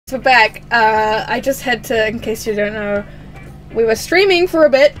We're back. I just had to, in case you don't know, we were streaming for a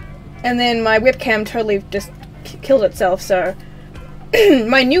bit, and then my webcam totally just killed itself, so...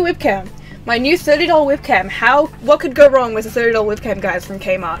 my new webcam. My new $30 webcam. What could go wrong with a $30 webcam, guys, from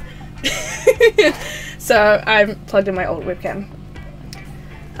Kmart? So, I plugged in my old webcam.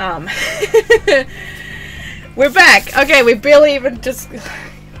 We're back! Okay, we barely even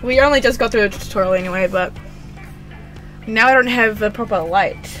we only just got through a tutorial anyway, but... now I don't have the proper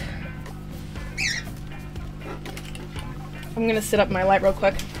light. I'm gonna set up my light real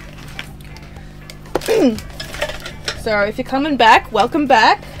quick. So, if you're coming back, welcome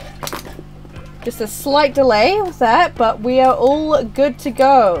back. Just a slight delay with that, but we are all good to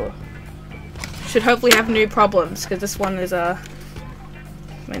go. Should hopefully have no problems, because this one is I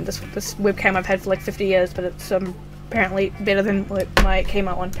mean, this webcam I've had for like 50 years, but it's apparently better than my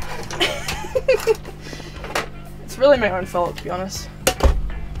Kmart one. It's really my own fault, to be honest.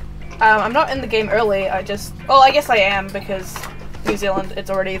 I'm not in the game early, well, I guess I am, because New Zealand,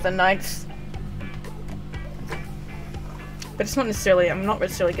 it's already the 9th. But it's not necessarily, I'm not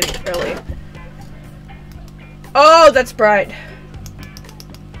necessarily getting early. Oh, that's bright.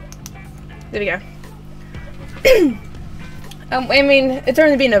 There we go. I mean, it's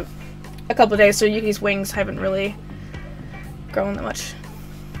only been a couple of days, so Yuki's wings haven't really grown that much.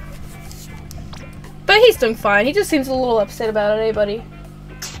 But he's doing fine. He just seems a little upset about it, eh, buddy?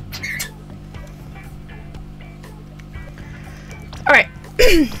 Alright.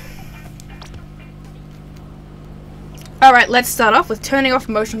 Alright, let's start off with turning off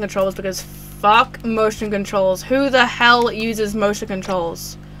motion controls, because fuck motion controls. Who the hell uses motion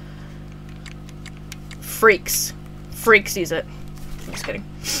controls? Freaks. Freaks use it. I'm just kidding.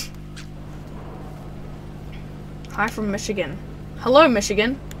 Hi from Michigan. Hello,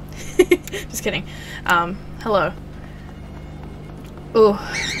 Michigan. Just kidding. Hello. Ooh.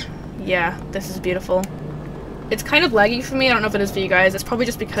 Yeah, this is beautiful. It's kind of laggy for me. I don't know if it is for you guys. It's probably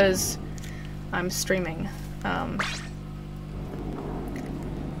just because I'm streaming.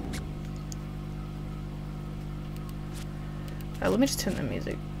 Let me just turn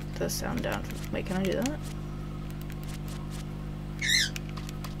the sound down. Wait, can I do that?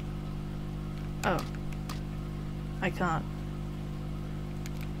 Oh. I can't.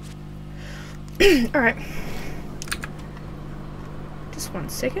 Alright. Just 1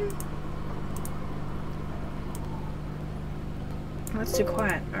 second. Oh, that's too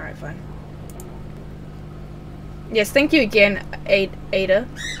quiet. Alright, fine. Yes, thank you again, Ada.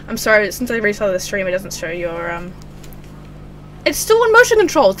 I'm sorry, since I restarted the stream, it doesn't show your, It's still in motion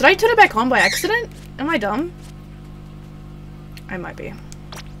controls! Did I turn it back on by accident? Am I dumb? I might be.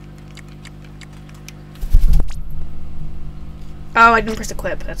 Oh, I didn't press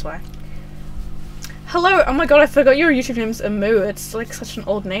equip, that's why. Hello! Oh my god, I forgot your YouTube name's Amu. It's like such an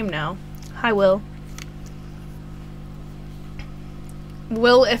old name now. Hi, Will.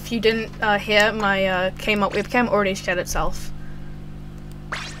 Will, if you didn't hear, my Kmart webcam already shed itself.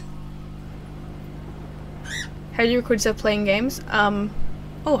 How do you record yourself playing games?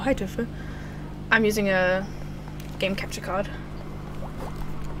 Oh, hi, Tofu. I'm using a game capture card.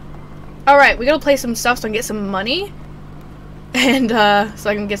 Alright, we gotta play some stuff so I can get some money. And, so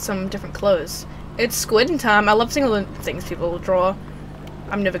I can get some different clothes. It's squid time. I love seeing all the things people draw.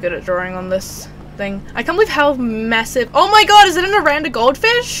 I'm never good at drawing on this thing. I can't believe how massive— oh my god, is it an Oranda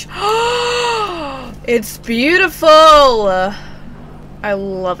goldfish? It's beautiful! I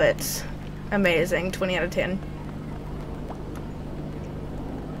love it. Amazing. 20 out of 10.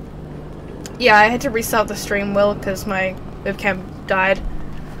 Yeah, I had to restart the stream, Will, because my webcam died.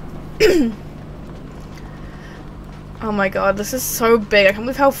 Oh my god, this is so big. I can't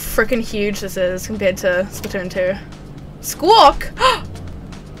believe how freaking huge this is compared to Splatoon 2. Squawk!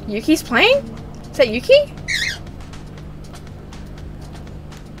 Yuki's playing? Is that Yuki?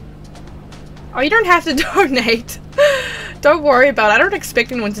 Oh, you don't have to donate. Don't worry about it. I don't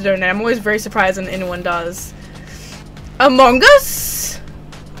expect anyone to donate. I'm always very surprised when anyone does. Among Us?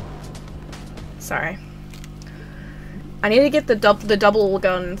 Sorry. I need to get the double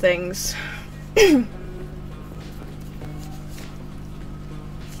gun things.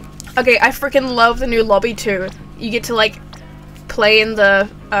 Okay, I freaking love the new lobby too. You get to like play in the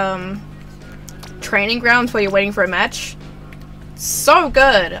training grounds while you're waiting for a match. So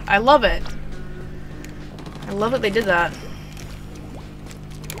good. I love it. I love that they did that.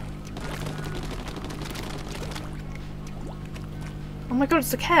 Oh my god,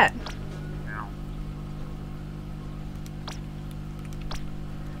 it's the cat.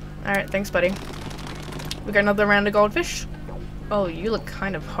 Alright, thanks, buddy. We got another round of goldfish. Oh, you look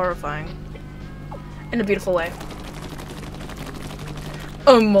kind of horrifying. In a beautiful way.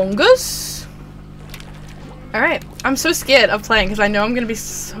 Among Us? Alright, I'm so scared of playing because I know I'm gonna be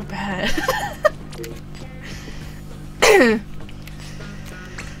so bad.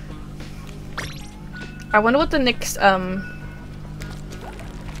 I wonder what the next,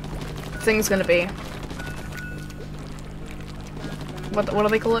 thing's gonna be. What do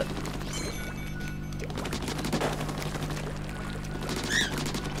they call it?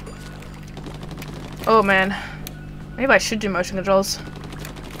 Oh man. Maybe I should do motion controls.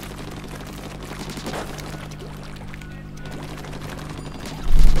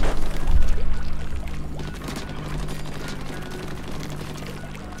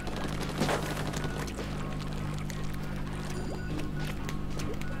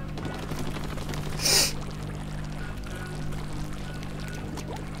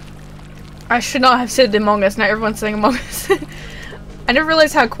 I should not have said Among Us, now everyone's saying Among Us. I never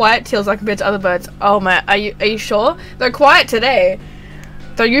realized how quiet teals are compared to other birds. Oh man, are you sure? They're quiet today.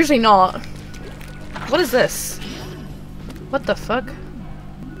 They're usually not. What is this? What the fuck?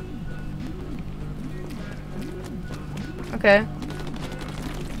 Okay.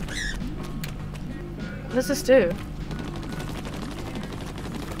 What does this do?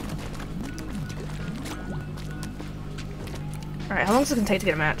 Alright, how long does it take to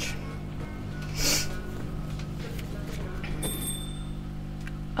get a match?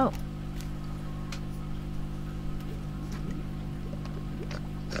 Oh.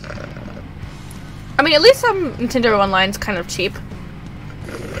 I mean, at least Nintendo Online's kind of cheap.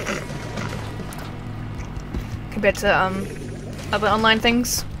 Compared to, other online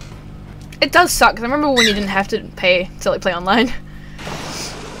things. It does suck, because I remember when you didn't have to pay to, like, play online.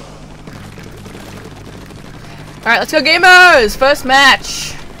 Alright, let's go gamers! First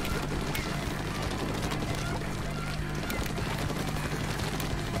match!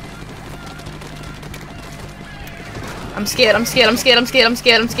 I'm scared, I'm scared, I'm scared, I'm scared, I'm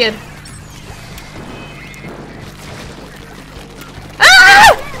scared, I'm scared.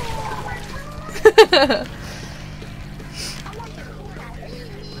 Ah!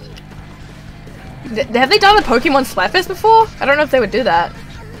 Have they done a Pokemon Splatfest before? I don't know if they would do that.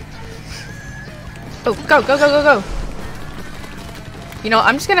 Oh, go, go, go, go, go. You know,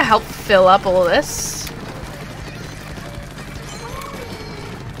 I'm just gonna help fill up all of this.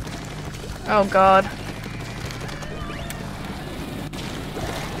 Oh god.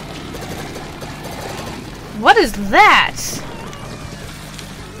 What is that?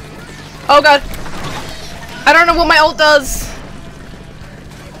 Oh god. I don't know what my ult does.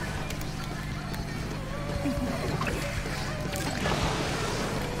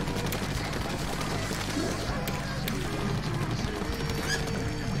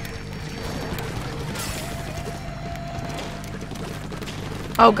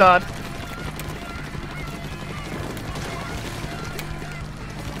 Oh god.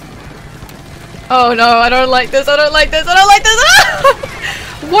 Oh no, I don't like this, I don't like this, I don't like this!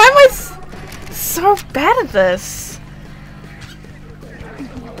 Why am I so bad at this?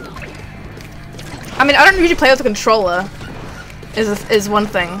 I mean, I don't usually play with a controller, is one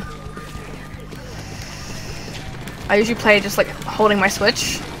thing. I usually play just like holding my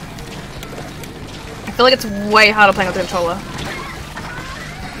Switch. I feel like it's way harder playing with a controller.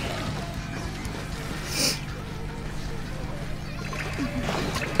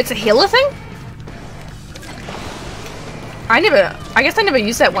 It's a healer thing? I guess I never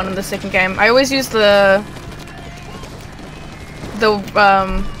used that one in the second game. I always use the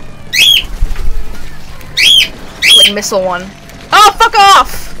like missile one. Oh, fuck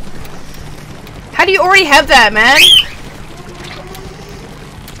off! How do you already have that, man?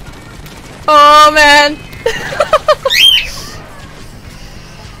 Oh, man.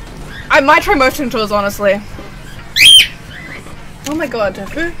 I might try motion controls, honestly. Oh my god,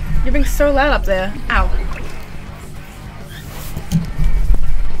 Tofu. You're being so loud up there. Ow.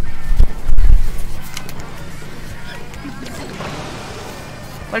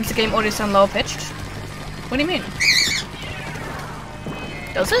 Why does the game audio sound lower pitched? What do you mean?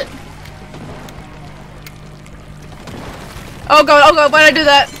 Does it? Oh god, why did I do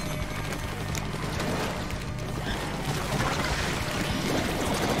that?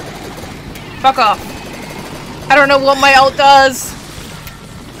 Fuck off. I don't know what my ult does.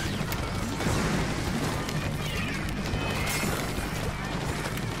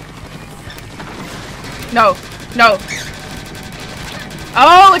 No, no.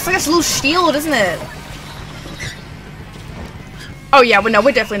 Oh, it's like a little shield, isn't it? Oh yeah, well, no,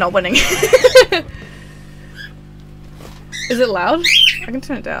 we're definitely not winning. Is it loud? I can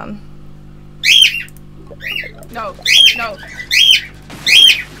turn it down. No, no.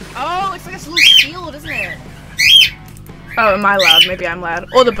 Oh, it's like a little shield, isn't it? Oh, am I loud? Maybe I'm loud.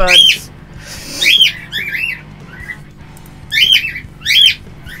 Or the birds.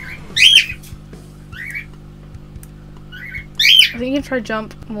 I think you can try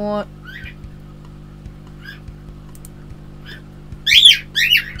jump more.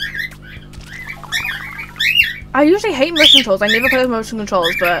 I usually hate motion controls. I never play with motion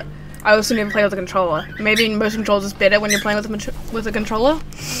controls, but I also never play with a controller. Maybe motion controls is better when you're playing with a controller.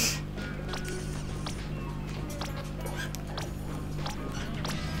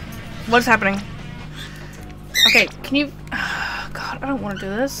 What's happening? Okay, can you... God, I don't want to do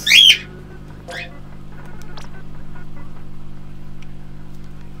this.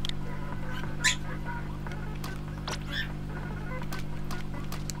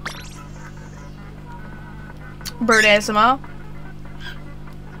 Bird ASMR.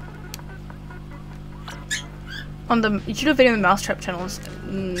 On the YouTube video on the Mousetrap channels.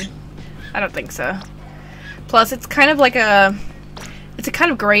 I don't think so. Plus, it's kind of like a... It's a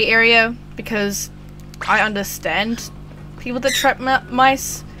kind of gray area because I understand people that trap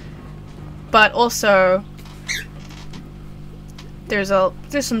mice, but also there's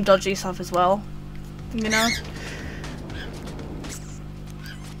some dodgy stuff as well, you know.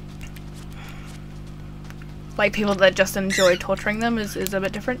 Like people that just enjoy torturing them is a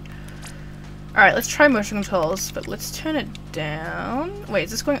bit different. All right, let's try motion controls, but let's turn it down. Wait,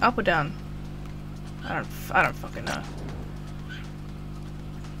 is this going up or down? I don't fucking know.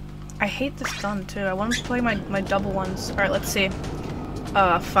 I hate this gun too. I want to play my double ones. Alright, let's see.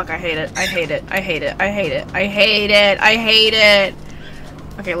 Oh, fuck, I hate it. I hate it. I hate it. I hate it. I hate it. I hate it.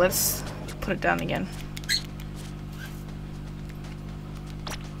 Okay, let's put it down again.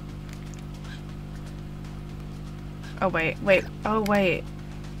 Oh, wait. Wait. Oh, wait.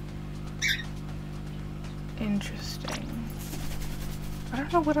 Interesting. I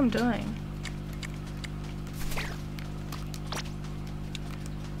don't know what I'm doing.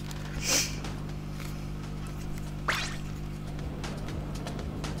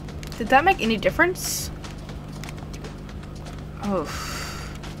 Did that make any difference?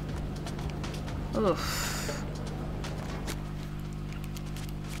 Oof. Oof.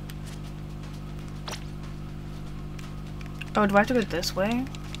 Oh, do I have to go this way?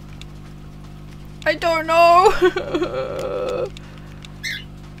 I don't know!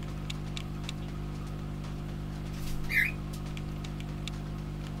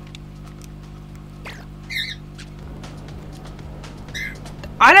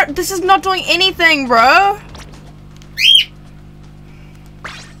 This is not doing anything, bro!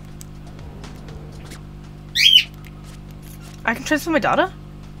 I can transfer my data?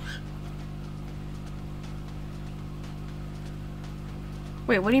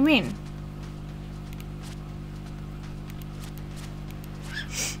 Wait, what do you mean?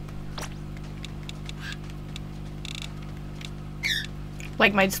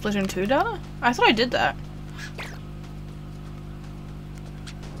 Like my SPLATOON 2 data? I thought I did that.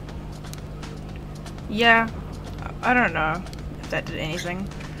 Yeah, I don't know if that did anything.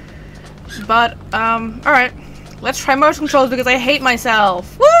 But, alright. Let's try motion controls because I hate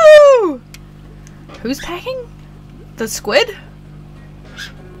myself. Woo! Who's packing? The squid?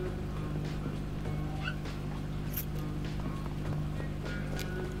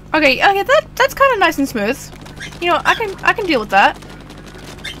 Okay, yeah, that's kind of nice and smooth. You know, I can deal with that.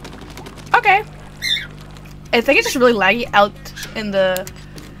 Okay. I think it's just really laggy out in the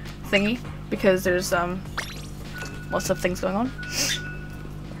thingy because there's lots of things going on.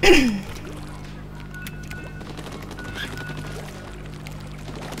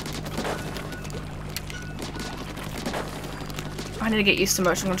 I need to get used to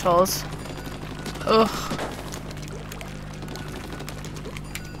motion controls. Ugh.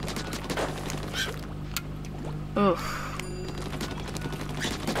 Ugh.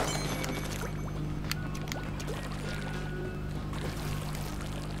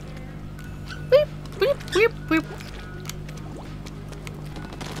 Weep, weep, weep, weep.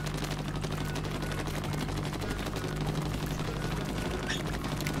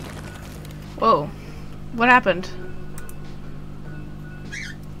 Whoa. What happened?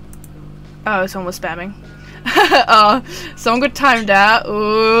 Oh, someone was spamming. Oh, someone got timed out.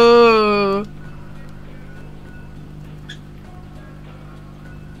 Ooh.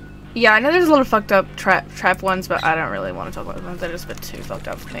 Yeah, I know there's a lot of fucked up trap ones, but I don't really want to talk about them. They're just a bit too fucked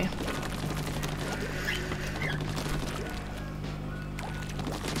up for me.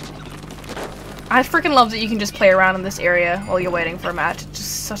 I freaking love that you can just play around in this area while you're waiting for a match.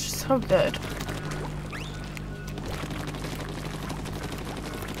 It's just so good.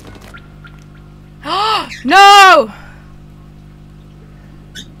 No!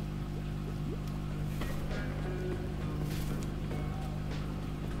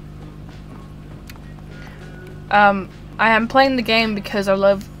 I am playing the game because I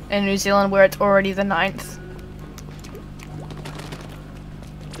live in New Zealand where it's already the 9th.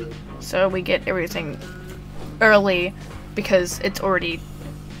 So we get everything early because it's already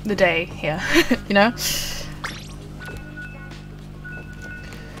the day here, you know?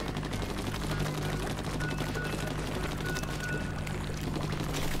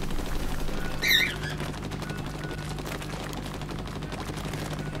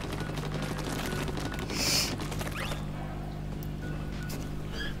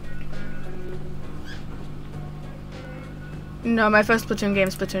 No, my first Splatoon game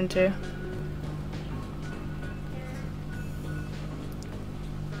is Splatoon 2.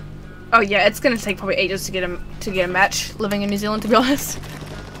 Oh yeah, it's gonna take probably ages to get a match living in New Zealand, to be honest.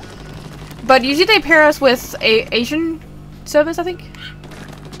 But usually they pair us with Asian servers, I think.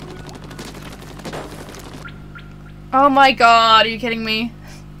 Oh my god, are you kidding me?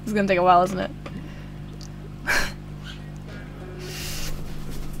 It's gonna take a while, isn't it?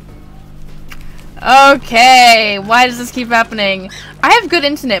 Okay, why does this keep happening? I have good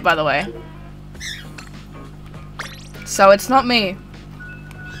internet, by the way. So it's not me.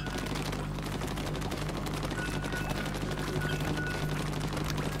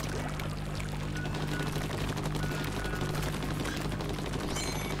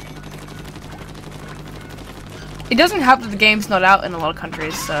 It doesn't help that the game's not out in a lot of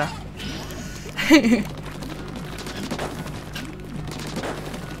countries, so...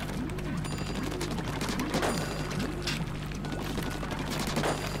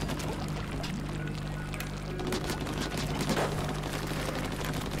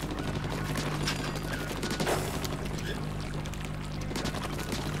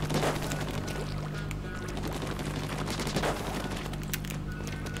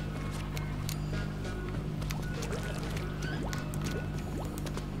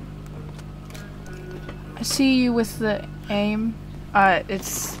 I see you with the aim. I'm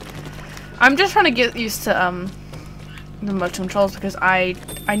just trying to get used to the motion controls because I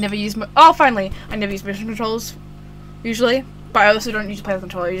never use I never use motion controls usually, but I also don't usually play with the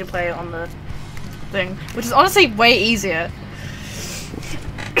controller. I usually play on the thing, which is honestly way easier.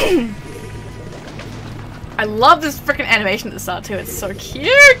 I love this freaking animation at the start too. It's so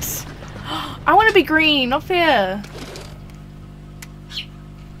cute. I want to be green, not fair.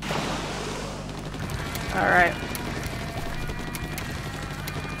 Alright.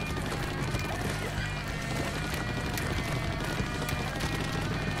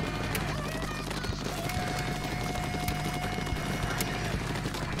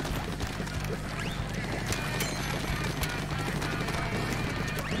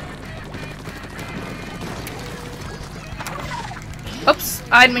 Oops,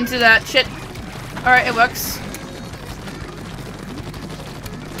 I didn't mean to do that. Shit. Alright, it works.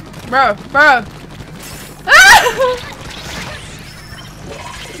 Bro.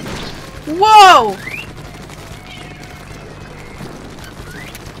 Whoa!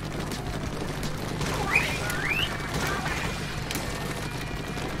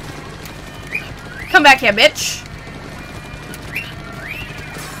 Come back here, bitch.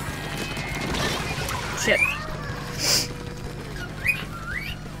 Shit.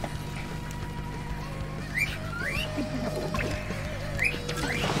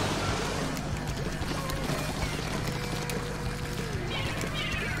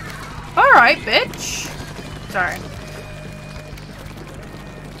 Alright, bitch. Sorry.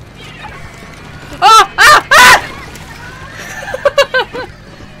 Oh! Ah! Ah!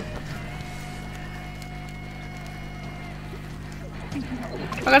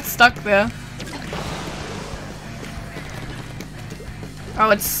 I got stuck there. Oh,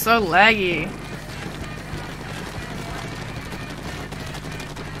 it's so laggy.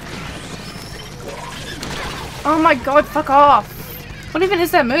 Oh my god, fuck off. What even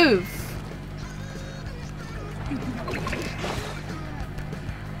is that move?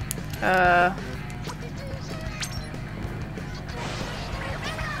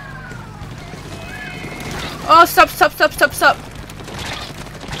 Oh, stop. I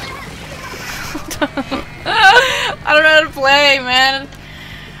don't know how to play, man.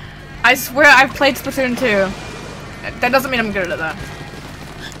 I swear I've played Splatoon 2. That doesn't mean I'm good at it, though.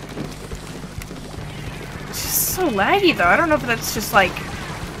 It's just so laggy, though. I don't know if that's just, like...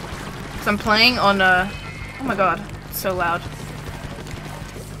 Because I'm playing on, oh my god. It's so loud.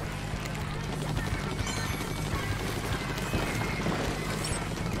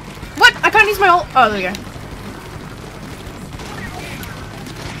 What? I can't use my ult. Oh, there we go.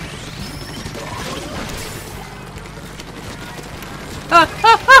 Ah!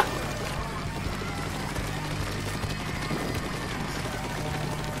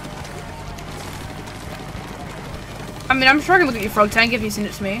 I mean, I'm sure I can look at your frog tank if you send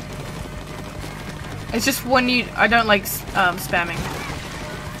it to me. It's just when you... I don't like spamming.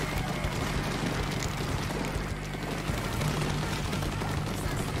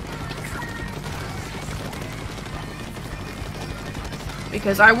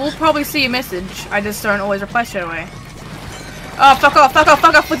 Because I will probably see a message, I just don't always reply straight away. Oh, fuck off, fuck off,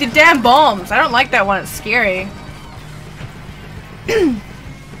 fuck off with your damn bombs! I don't like that one, it's scary.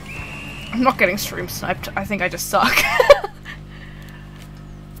 I'm not getting stream sniped, I think I just suck.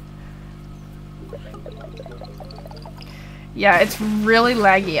 Yeah, it's really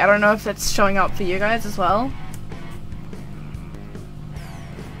laggy. I don't know if that's showing up for you guys as well.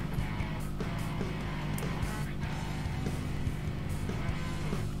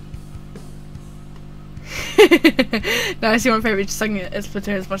 Nice, you're my favorite singing it as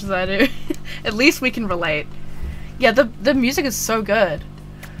SPLATOON as much as I do. At least we can relate. Yeah, the music is so good.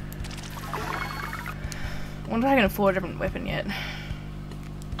 I wonder if I can afford a different weapon yet.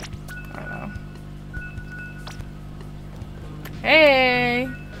 I don't know. Hey!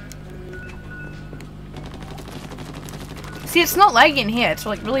 See, it's not laggy in here. It's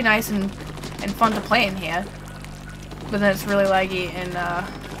like really nice and fun to play in here. But then it's really laggy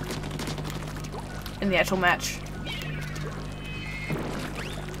in the actual match.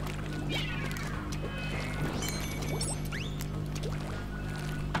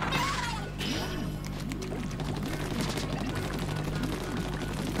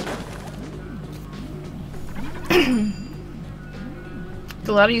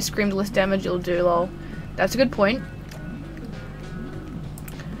 The louder you scream, the less damage you'll do, lol. That's a good point.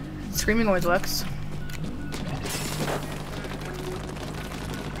 Screaming always works.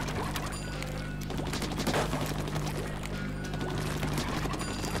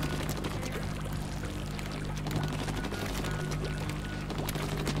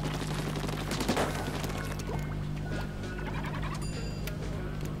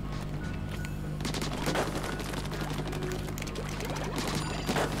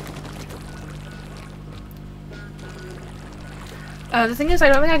 The thing is, I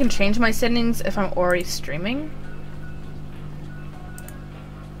don't think I can change my settings if I'm already streaming.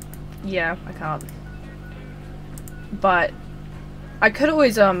 Yeah, I can't. But I could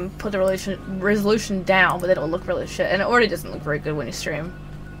always put the resolution down, but then it'll look really shit. And it already doesn't look very good when you stream.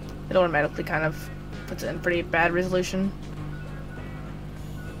 It automatically kind of puts it in pretty bad resolution.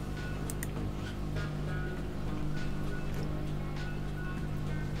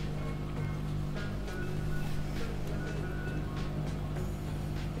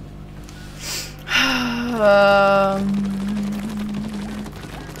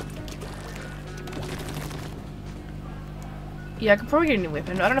 Yeah, I could probably get a new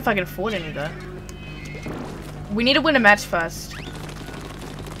weapon. I don't know if I can afford any though. We need to win a match first.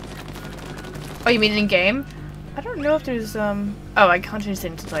 Oh, you mean in game? I don't know if there's oh, I can't change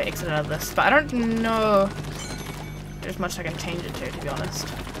settings until I exit out of this, but I don't know if there's much I can change it to be honest.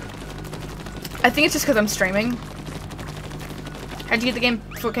 I think it's just because I'm streaming. How'd you get the game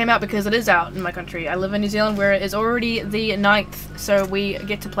before it came out? Because it is out in my country. I live in New Zealand where it is already the 9th, so we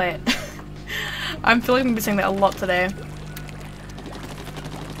get to play it. I'm feeling like I'm saying that a lot today.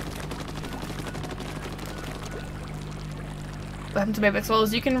 What happened to Baby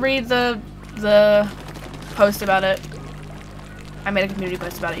Souls? You can read the post about it. I made a community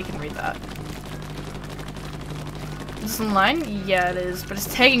post about it, you can read that. Is this online? Yeah, it is, but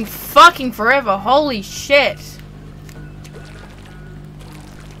it's taking fucking forever. Holy shit!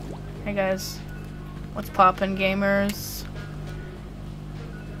 Hey guys, what's poppin', gamers?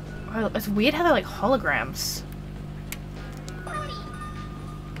 Oh, it's weird how they're like holograms.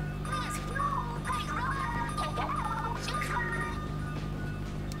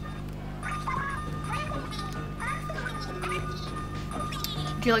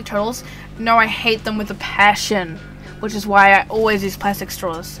 Do you like turtles? No, I hate them with a passion, which is why I always use plastic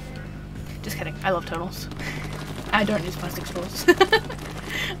straws. Just kidding, I love turtles. I don't use plastic straws.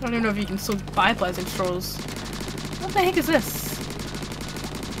 I don't even know if you can still buy plastic straws. What the heck is this?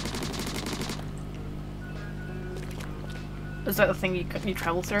 Is that the thing you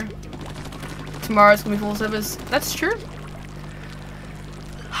travel through? Tomorrow's gonna be full servers. That's true.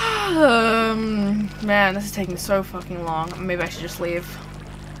 Man, this is taking so fucking long. Maybe I should just leave.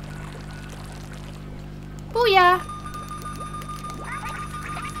 Booyah!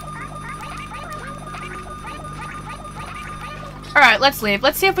 Alright, let's leave.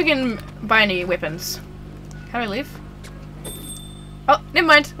 Let's see if we can buy any weapons. How do I leave? Oh, never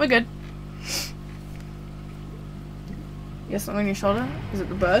mind. We're good. You got something on your shoulder? Is it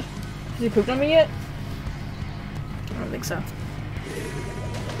the bird? Has he pooped on me yet? I don't think so.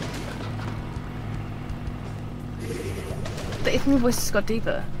 the ethnic voices got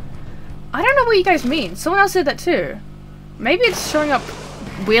deeper. I don't know what you guys mean. Someone else said that too. Maybe it's showing up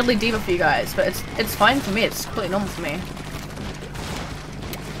weirdly deeper for you guys, but it's fine for me. It's completely normal for me.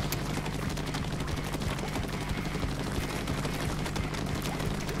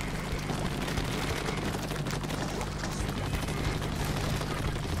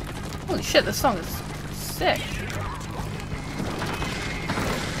 Holy shit, this song is sick.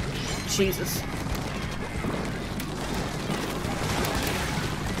 Jesus.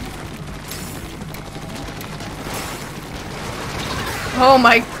 Oh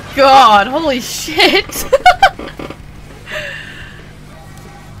my god, holy shit!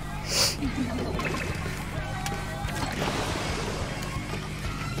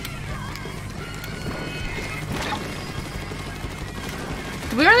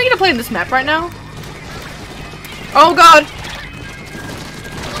 Do we really get to play in this map right now? Oh god!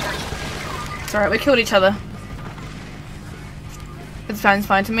 It's alright, we killed each other. It sounds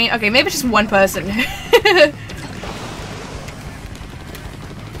fine to me. Okay, maybe it's just one person.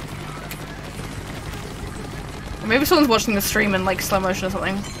 Or maybe someone's watching the stream in like slow motion or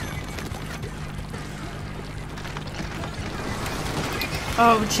something.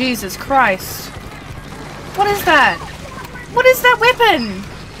 Oh, Jesus Christ. What is that? What is that weapon?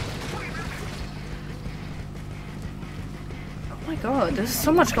 Oh my god, there's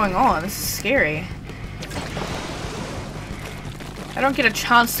so much going on. This is scary. I don't get a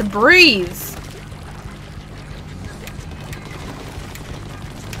chance to breathe.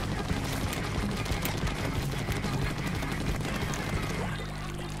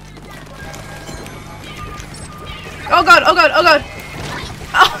 Oh god, oh god, oh god!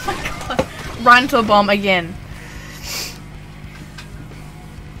 Oh my god! Run to a bomb again.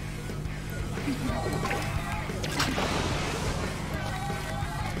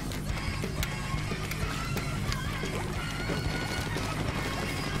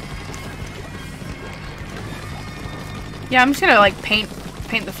 Yeah, I'm just gonna like paint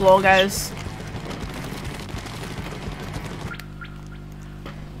the floor, guys.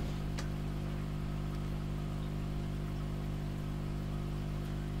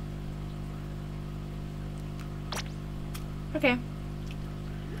 Okay.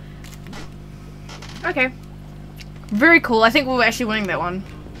 Okay. Very cool. I think we're actually winning that one.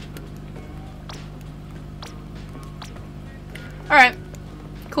 Alright.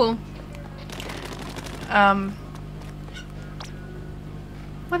 Cool.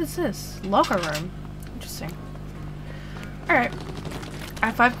 What is this? Locker room. Interesting. Alright. I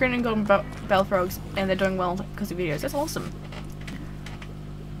have 5 green and golden bell frogs, and they're doing well because of videos. That's awesome.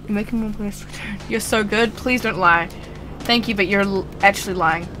 You're making more players to return. You're so good. Please don't lie. Thank you, but you're actually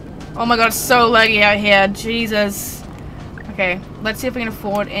lying. Oh my god, it's so laggy out here. Jesus. Okay, let's see if we can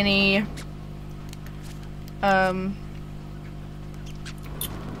afford any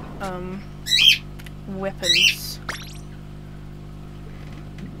weapons.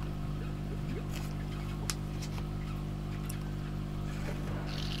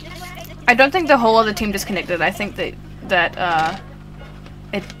 I don't think the whole other team disconnected. I think that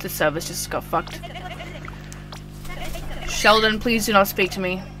the servers just got fucked. Sheldon, please do not speak to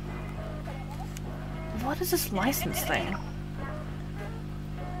me. What is this license thing?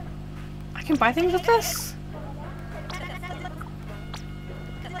 I can buy things with this?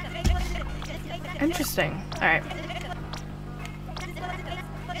 Interesting. Alright.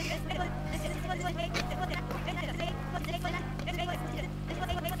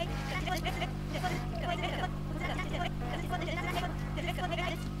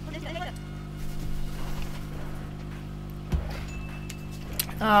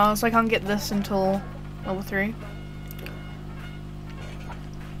 So I can't get this until level 3.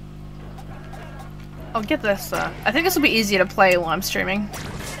 I'll get this though. I think this will be easier to play while I'm streaming.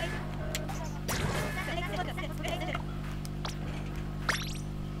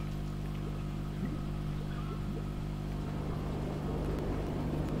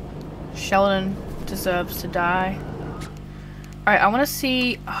 Sheldon deserves to die. Alright, I want to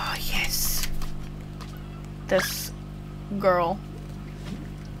see... Oh, yes. This girl.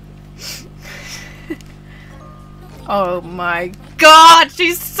 Oh my god,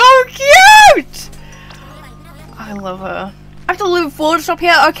 she's so cute! I love her. I have to live Photoshop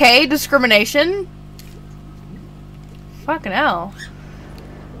here? Okay, discrimination. Fucking hell.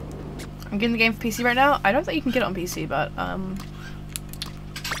 I'm getting the game for PC right now. I don't think you can get it on PC, but,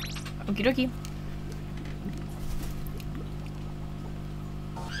 okie dokie.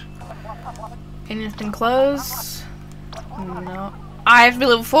 Anything close? No. I have to be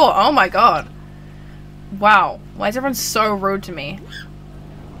level 4. Oh my god. Wow. Why is everyone so rude to me?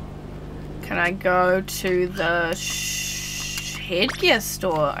 Can I go to the headgear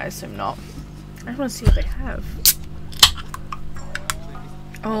store? I assume not. I just want to see what they have.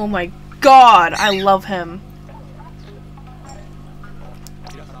 Oh my god, I love him.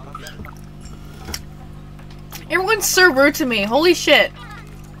 Everyone's so rude to me. Holy shit.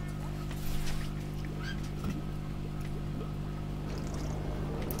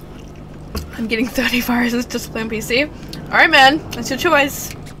 I'm getting 30 viruses just to play on PC. Alright, man. That's your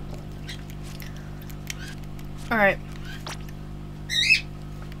choice. Alright.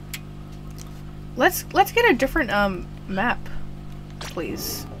 Let's get a different map,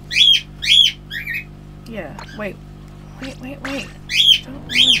 please. Yeah, wait. Wait. I don't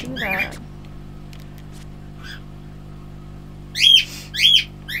want to do that.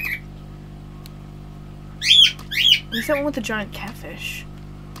 Where's that one with the giant catfish?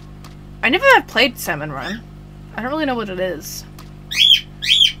 I never have played Salmon Run. I don't really know what it is.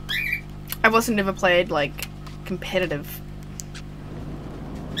 I've also never played, like, competitive.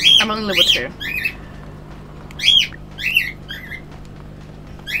 I'm only level 2.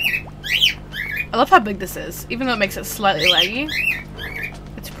 I love how big this is, even though it makes it slightly laggy.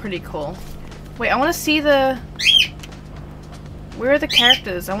 It's pretty cool. Wait, I want to see the... Where are the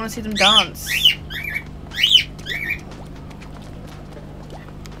characters? I want to see them dance.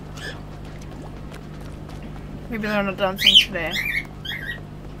 Maybe they're not dancing today.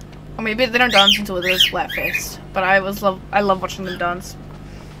 Or maybe they don't dance until it is Splatfest. But I love watching them dance.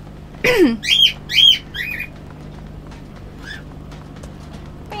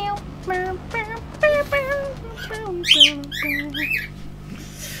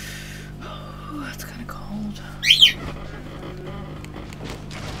 Oh, it's kind of cold.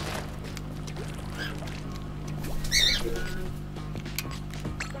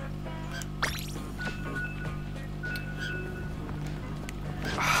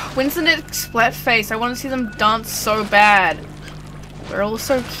 When's the next Splatfest? I want to see them dance so bad. They're all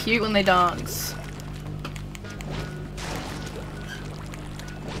so cute when they dance.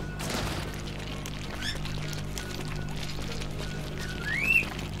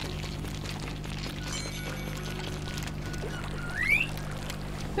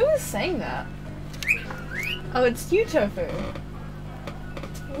 Who is saying that? Oh, it's you, Tofu.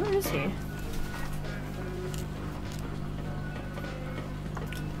 Where is he?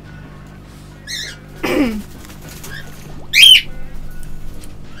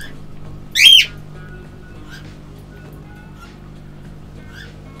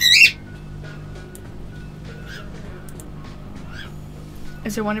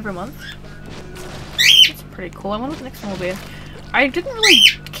 Is there one every month? That's pretty cool. I wonder what the next one will be. I didn't really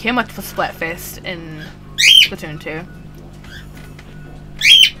care much for Splatfest in Splatoon 2.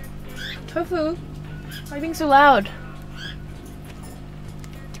 Tofu! Why are you being so loud?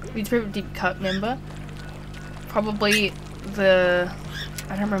 Least favorite deep cut member? Probably the...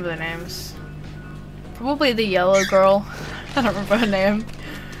 I don't remember their names. Probably the yellow girl. I don't remember her name.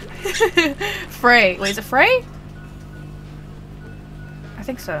 Frey. Wait, is it Frey? I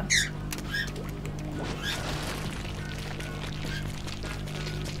think so.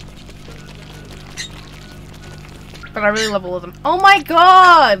 But I really love all of them. Oh my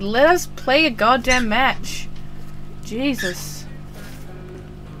god! Let us play a goddamn match. Jesus.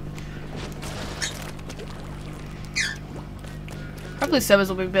 Hopefully servers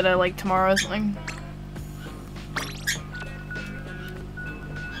will be better like tomorrow or something.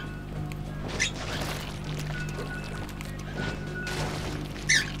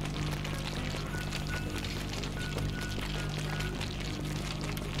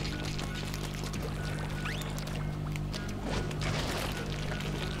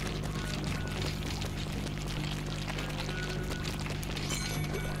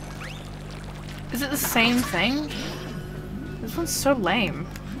 Is it the same thing? This one's so lame.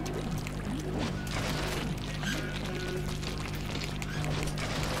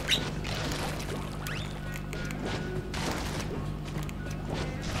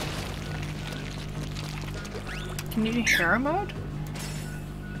 Can you do hero mode?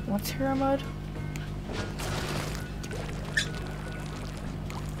 What's hero mode?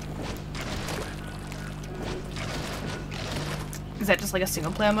 Is that just like a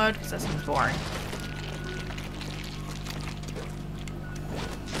single player mode? Because that seems boring.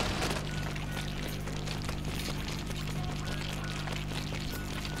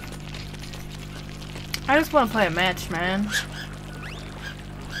 I just want to play a match, man.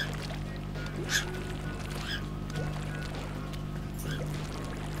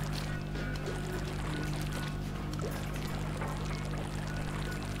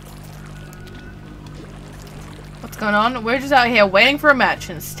 What's going on? We're just out here waiting for a match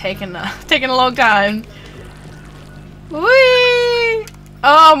and it's taking a long time. Whee!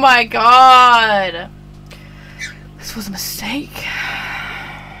 Oh my god! This was a mistake.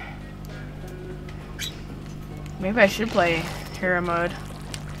 Maybe I should play hero mode.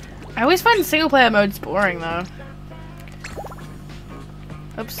 I always find single player modes boring though.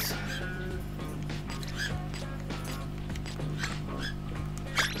 Oops.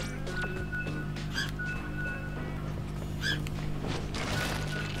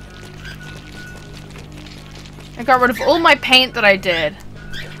 I got rid of all my paint that I did.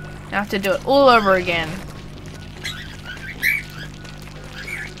 I have to do it all over again.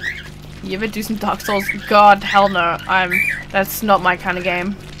 You ever do some Dark Souls? God, hell no. That's not my kind of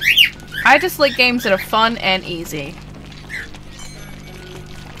game. I just like games that are fun and easy.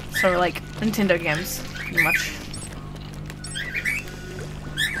 So like Nintendo games, pretty much.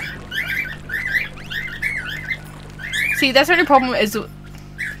 See, that's the only problem is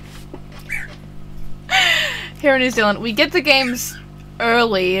here in New Zealand, we get the games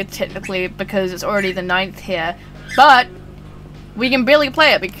early, technically, because it's already the 9th here, but we can barely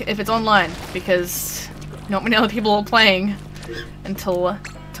play it if it's online, because not many other people are playing until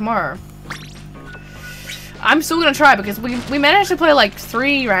tomorrow. I'm still gonna try, because we managed to play like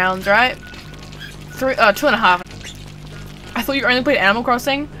 3 rounds, right? 2.5. I thought you only played Animal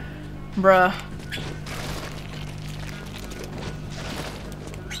Crossing? Bruh.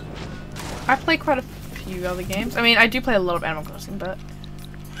 I play quite a few other games. I mean, I do play a lot of Animal Crossing, but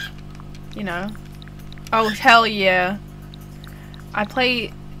you know. Oh hell yeah! I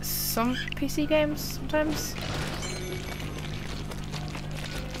play some PC games sometimes.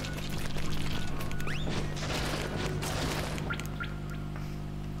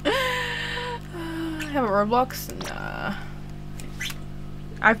 Have a Roblox? Nah.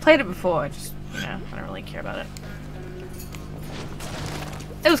 I've played it before. I just, you know, I don't really care about it.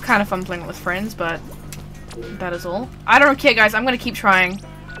 It was kind of fun playing it with friends, but that is all. I don't care, guys. I'm gonna keep trying.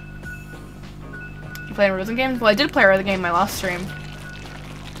 You playing rhythm games? Well, I did play a rhythm game in my last stream.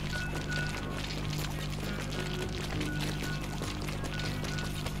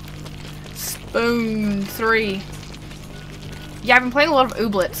 Spoon 3. Yeah, I've been playing a lot of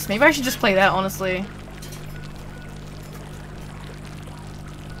Ooblets. Maybe I should just play that, honestly.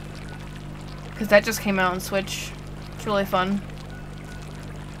 Because that just came out on Switch. It's really fun.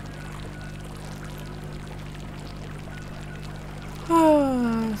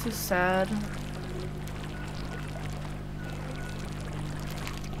 Oh, this is sad.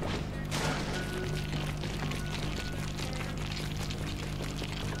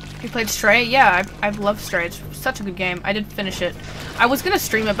 You played Stray? Yeah, I've loved Stray. It's such a good game. I did finish it. I was gonna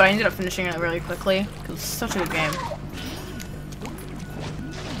stream it, but I ended up finishing it really quickly. It was such a good game.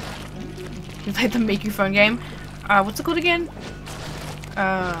 You played the Make Your Phone game? What's it called again?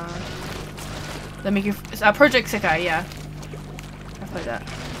 The Make Your... Project Sekai, yeah. I played that.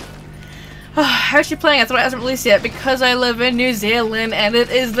 How's she playing? I thought it hasn't released yet because I live in New Zealand and it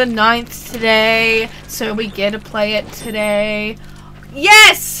is the 9th today, so we get to play it today.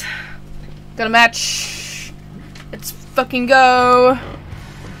 Yes! Got a match. Let's fucking go.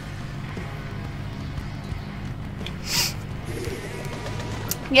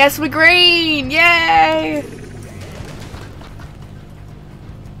 Yes, we're green! Yay!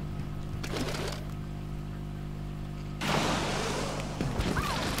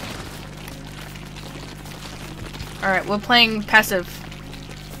 Alright, we're playing passive.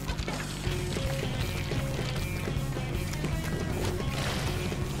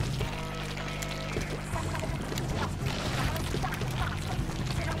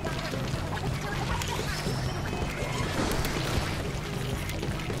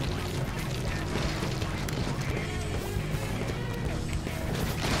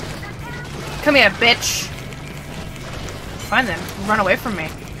 Come here, bitch! Fine then, run away from me.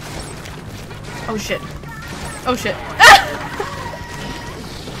 Oh shit. Oh shit.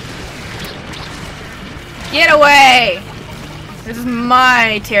 Get away! This is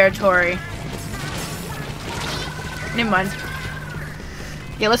my territory. Never mind.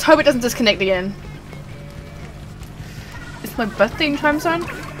 Yeah, let's hope it doesn't disconnect again. It's my birthday in time zone?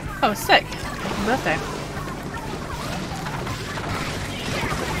 Oh, sick. Happy birthday.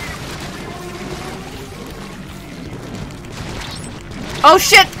 Oh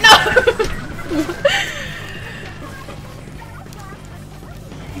shit! No!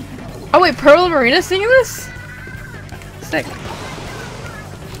 Oh wait, Pearl Marina's singing this? Sick.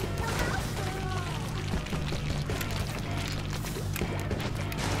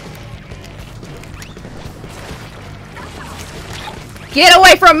 Get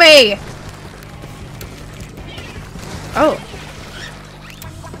away from me! Oh.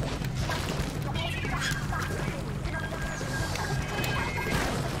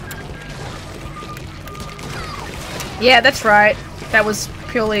 Yeah, that's right. That was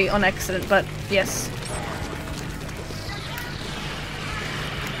purely on accident, but yes.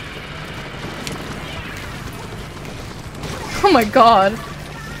 Oh my god.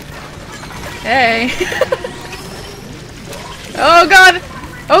 Hey. Oh god!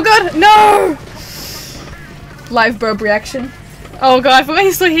 Oh god! No! Live burp reaction. Oh god, I forgot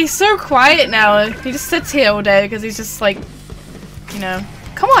he's so quiet now. He just sits here all day because he's just like, you know.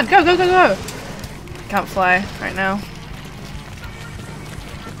 Come on, go, go, go, go! Can't fly right now.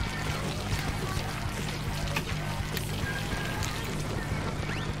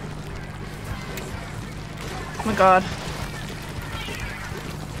 Oh my god.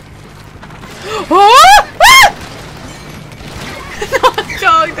 Oh! Ah!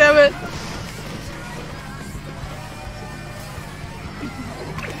 Dog, damn it.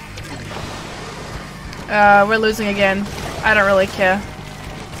 We're losing again. I don't really care.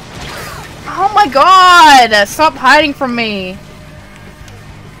 Oh my god! Stop hiding from me!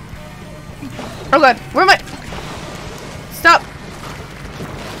 Oh god, where am I? Stop!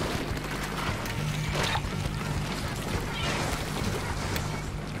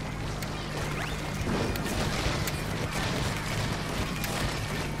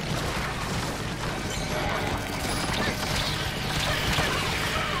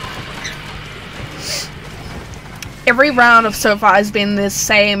 Every round of so far has been the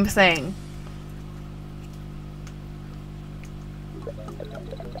same thing.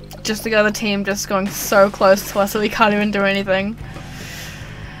 Just the other team just going so close to us that we can't even do anything.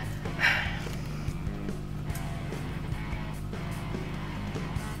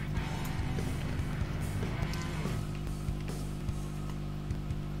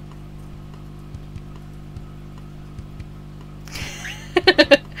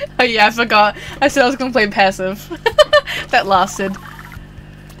 Oh yeah, I forgot. I said I was gonna play passive. That lasted.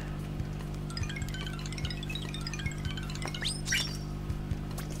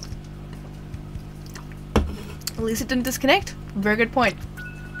 At least it didn't disconnect. Very good point.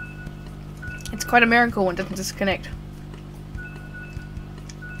 It's quite a miracle when it doesn't disconnect.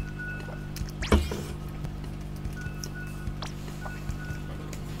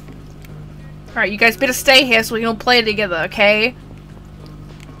 Alright, you guys better stay here so we can all play together, okay?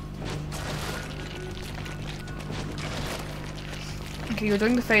 Okay, you're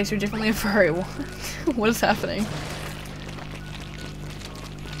doing the face, you're definitely a furry. What is happening?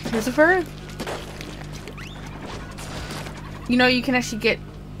 Who's a furry? You know, you can actually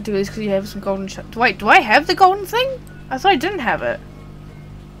do this because you have some golden Wait, do I have the golden thing? I thought I didn't have it.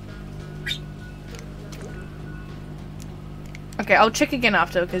 Okay, I'll check again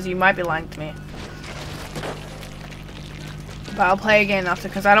after because you might be lying to me. But I'll play again after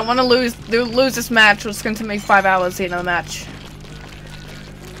because I don't want to lose this match. It's going to take me 5 hours to see another match.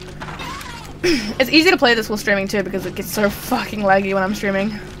 It's easy to play this while streaming too because it gets so fucking laggy when I'm streaming.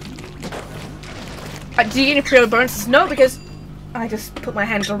 Do you get any pre-order bonuses? No, because I just put my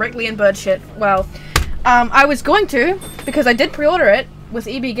hand directly in bird shit. Well, I was going to because I did pre-order it with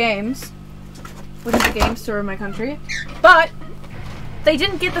EB Games, which is a game store in my country, but they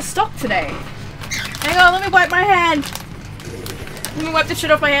didn't get the stock today. Hang on, let me wipe my hand. Let me wipe the shit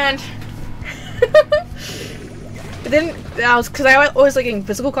off my hand. Because I always like getting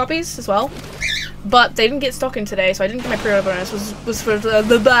physical copies as well, but they didn't get stock in today, so I didn't get my pre-order bonus. Was for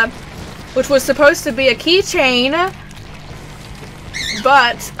which was supposed to be a keychain,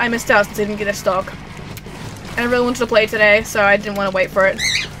 but I missed out since they didn't get a stock. And I really wanted to play today, so I didn't want to wait for it.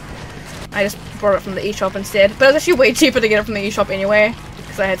 I just bought it from the eShop instead, but it was actually way cheaper to get it from the eShop anyway,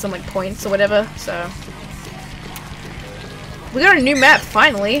 because I had some like points or whatever. So we got a new map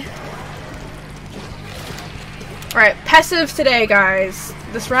finally. Alright, passive today, guys.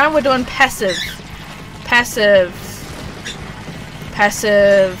 This round we're doing passive. Passive.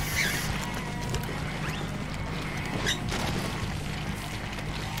 Passive.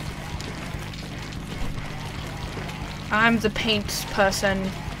 I'm the paint person.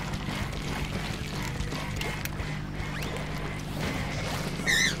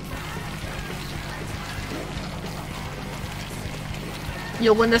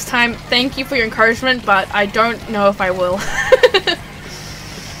 You'll win this time. Thank you for your encouragement, but I don't know if I will.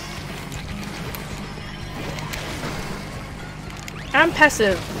 I'm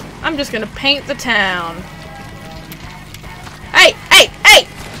passive. I'm just gonna paint the town. Hey! Hey! Hey!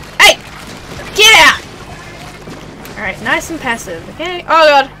 Hey! Get out! Alright, nice and passive, okay? Oh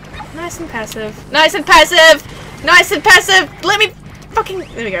god. Nice and passive. Nice and passive! Nice and passive! Let me fucking...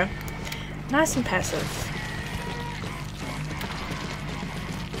 There we go. Nice and passive.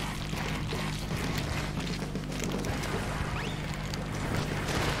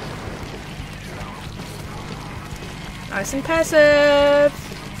 Nice and passive.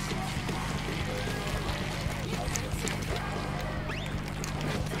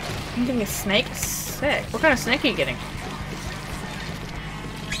 I'm getting a snake? Sick. What kind of snake are you getting?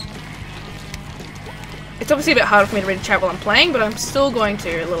 It's obviously a bit harder for me to read the chat while I'm playing, but I'm still going to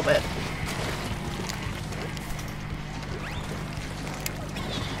a little bit.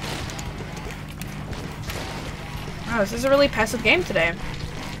 Oh, this is a really passive game today.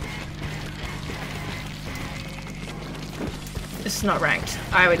 This is not ranked.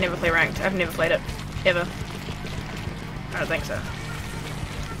 I would never play ranked. I've never played it. Ever. I don't think so.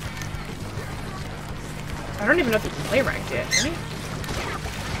 I don't even know if you can play ranked yet, can you?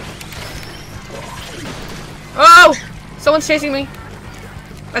 Oh! Someone's chasing me.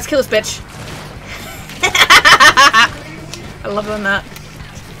 Let's kill this bitch. I love doing that.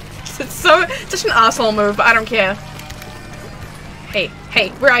 It's such an asshole move, but I don't care. Hey, hey,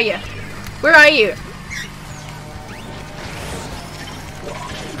 where are you? Where are you?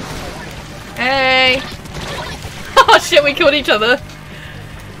 Hey! Oh shit, we killed each other.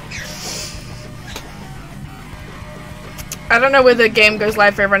 I don't know where the game goes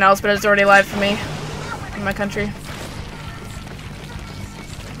live for everyone else, but it's already live for me in my country.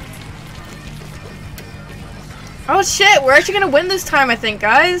 Oh shit, we're actually gonna win this time, I think,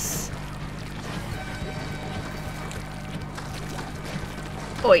 guys.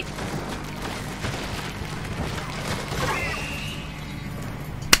 Oi.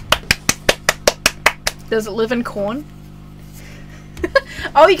 Does it live in corn?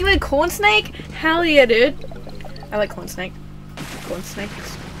 Oh, you can eat a corn snake? Hell yeah, dude. I like corn snake. Corn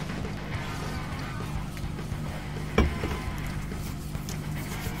snakes.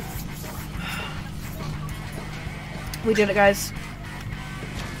 We did it, guys.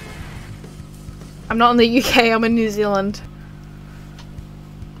 I'm not in the UK, I'm in New Zealand.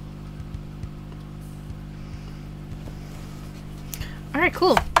 Alright,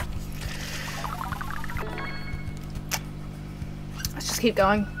 cool. Let's just keep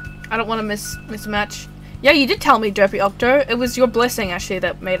going. I don't want to miss a match. Yeah, you did tell me, Derpy Octo. It was your blessing, actually,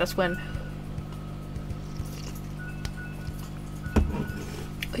 that made us win.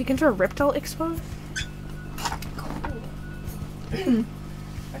 Oh, you can do a Reptile Expo? Cool.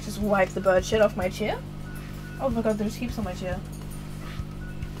 I just wiped the bird shit off my chair. Oh my god, there's heaps on my chair.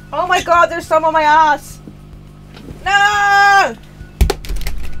 Oh my god, there's some on my ass! No!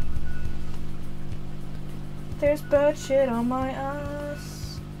 There's bird shit on my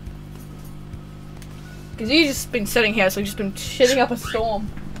ass. Because you've just been sitting here, so you've just been shitting up a storm.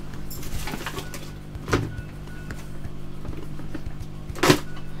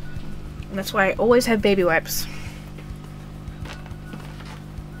 And that's why I always have baby wipes.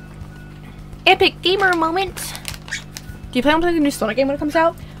 Epic gamer moment! Do you plan on playing the new Sonic game when it comes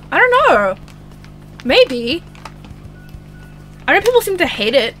out? I don't know! Maybe. I know people seem to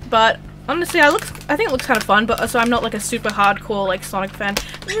hate it, but honestly, I think it looks kind of fun, but also I'm not like a super hardcore like Sonic fan.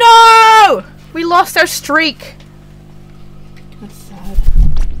 No! We lost our streak! That's sad.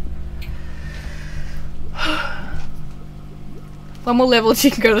 One more level, you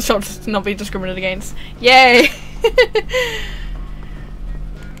can go to the shop to not be discriminated against. Yay!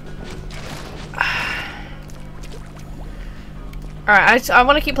 Alright, I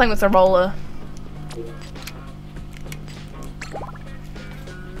want to keep playing with the roller.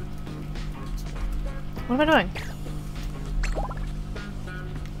 What am I doing?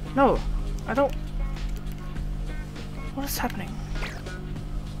 No, I don't... What is happening?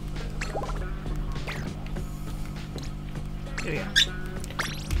 There we go.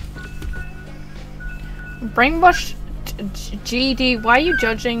 Brainwash GD, why are you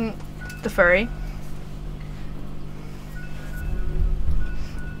judging the furry?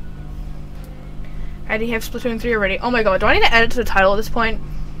 I do have Splatoon 3 already. Oh my god, do I need to add it to the title at this point?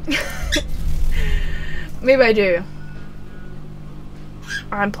 Maybe I do.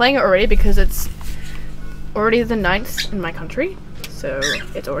 I'm playing it already because it's already the 9th in my country, so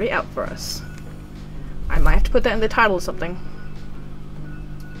it's already out for us. I might have to put that in the title or something.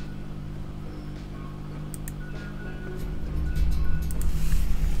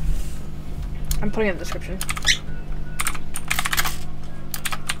 I'm putting it in the description.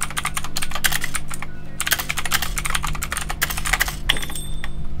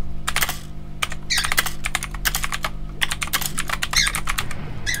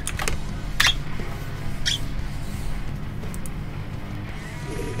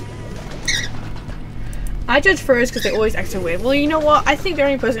 I judge furries because they always act so weird. Well, you know what? I think the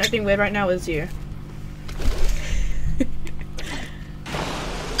only person acting weird right now is you.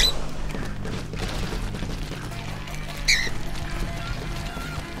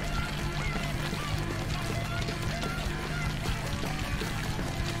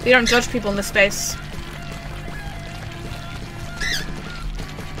 We don't judge people in this space.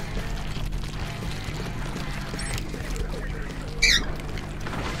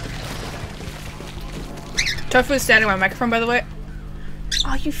 Tofu is standing on my microphone, by the way.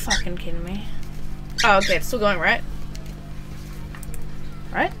 Are you fucking kidding me? Oh, okay, it's still going, right?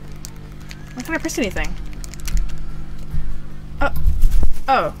 Right? Why can't I press anything? Oh.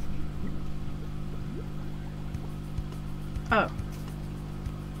 Oh. Oh.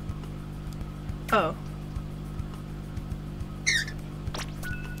 Oh.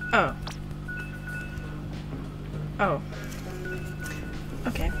 Oh. Oh.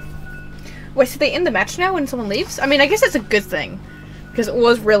 Okay. Wait, so they end the match now when someone leaves? I mean, I guess that's a good thing. Because it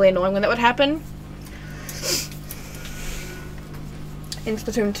was really annoying when that would happen. In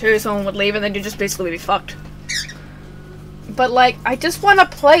Splatoon 2, someone would leave and then you'd just basically be fucked. But, like, I just want to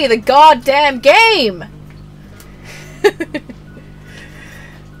play the goddamn game!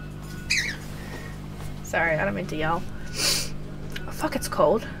 Sorry, I don't mean to yell. Oh, fuck, it's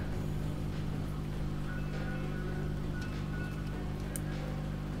cold.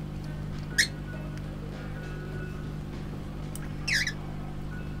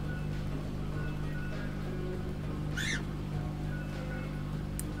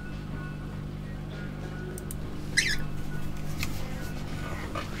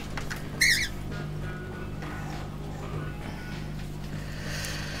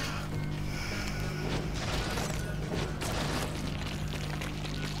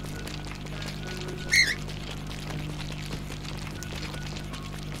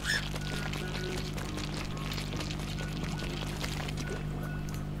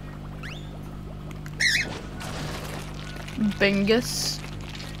 Bingus.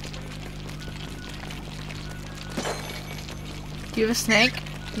 Do you have a snake?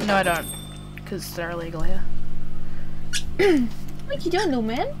 No, I don't. Because they're illegal here. What you doing, little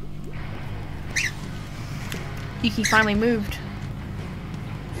man? Iki finally moved.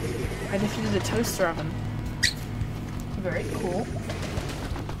 I defeated the toaster oven. Very cool.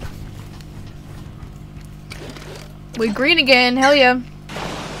 We're green again, hell yeah.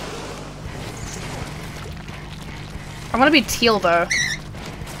 I want to be teal though.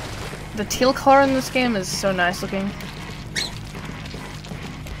 The teal color in this game is so nice looking.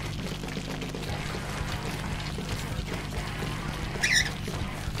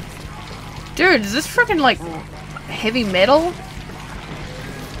 Dude, is this freaking like heavy metal?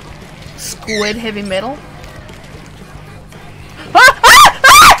 Squid heavy metal? Ah! Ah!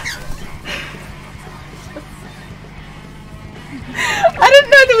 Ah! I didn't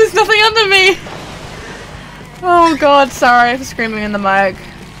know there was nothing under me! Oh god, sorry for screaming in the mic.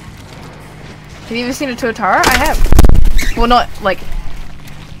 Have you ever seen a tuatara? I have. Well, not like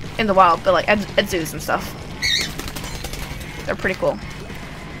in the wild, but like at zoos and stuff. They're pretty cool.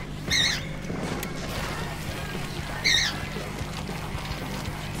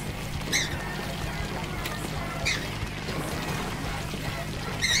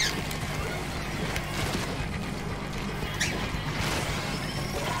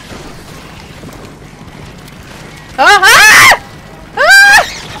 Ah!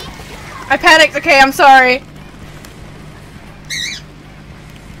 Ah! I panicked. Okay, I'm sorry.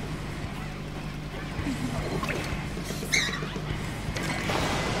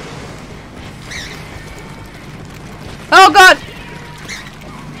 Oh god!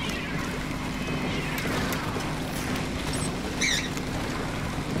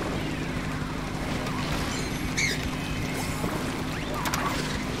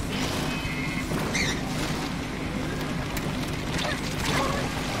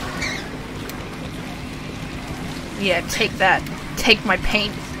 Yeah, take that. Take my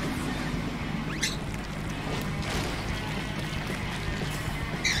paint.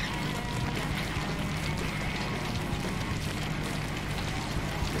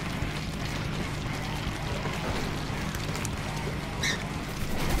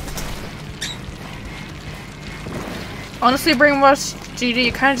 Honestly, Brainwash GD,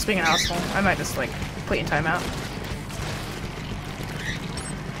 you're kind of just being an asshole. I might just, like, put you in timeout.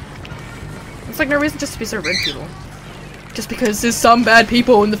 It's like no reason just to be so rude to people. Just because there's some bad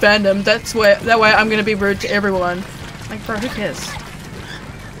people in the fandom, that way I'm gonna be rude to everyone. Like, bro, who cares?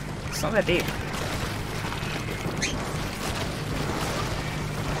 It's not that deep.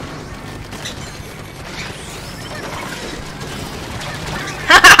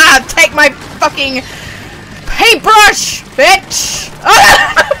 Haha! Take my fucking paintbrush, bitch!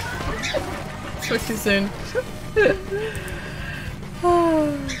 Talk to you soon.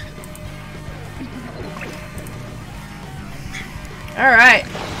 Alright.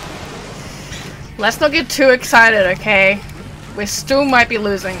 Let's not get too excited, okay? We still might be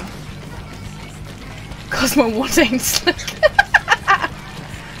losing. Cosmo wanting slick.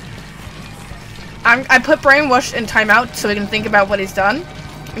 I put brainwash in timeout so he can think about what he's done.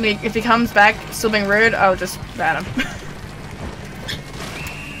 I mean, if he comes back still being rude, I'll just ban him.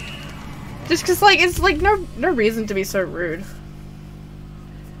 Just cause like it's like no reason to be so rude.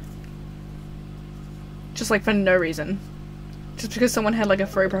 Just like for no reason. Just because someone had like a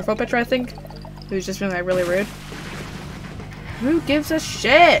furry profile picture, I think. Who's just being like really rude. Who gives a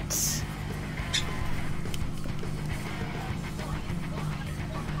shit?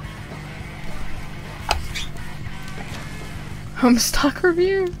 Homestuck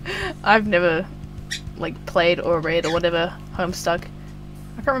review? I've never like played or read or whatever Homestuck.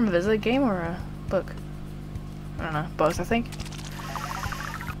 I can't remember, is it a game or a book? I don't know, both I think.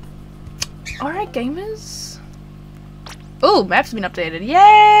 Alright gamers. Oh, map's been updated.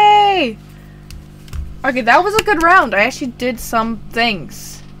 Yay! Okay, that was a good round. I actually did some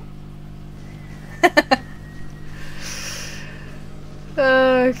things.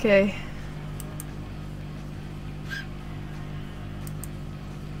 Okay.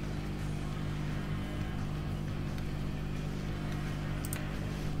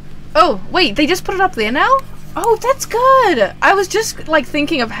 Oh, wait, they just put it up there now? Oh, that's good! I was just, like,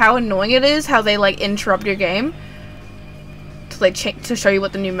 thinking of how annoying it is, how they, like, interrupt your game. To, like, to show you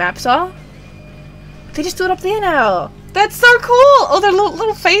what the new maps are. They just do it up there now! That's so cool! Oh, their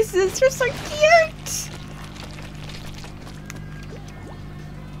little faces, they're so cute!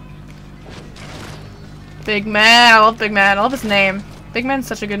 Big Man, I love Big Man, I love his name. Big Man's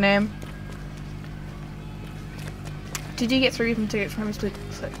such a good name. Did you get 3 even tickets from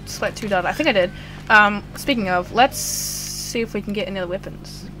SPLATOON data? I think I did. Speaking of, let's see if we can get any other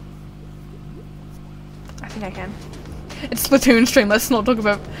weapons. I think I can. It's SPLATOON stream, let's not talk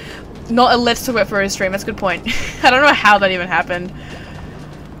about... Not a let's talk about furry stream, that's a good point. I don't know how that even happened.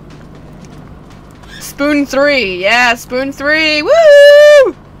 Spoon 3! Yeah, Spoon 3! Woo!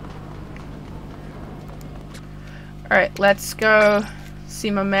 Alright, let's go see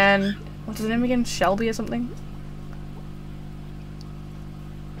my man... What's his name again? Shelby or something?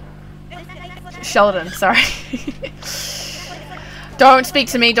 Sheldon, sorry. Don't speak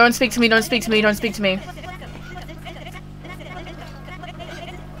to me, don't speak to me, don't speak to me, don't speak to me.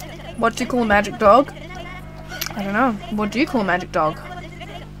 What do you call a magic dog? I don't know. What do you call a magic dog?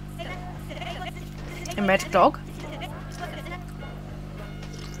 A magic dog?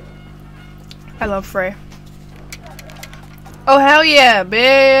 I love Frey. Oh hell yeah,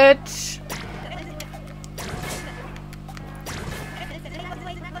 bitch!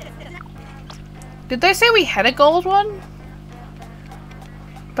 Did they say we had a gold one?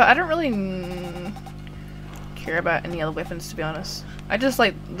 But I don't really care about any other weapons, to be honest. I just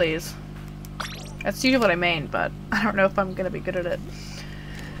like these. That's usually what I main, but I don't know if I'm gonna be good at it.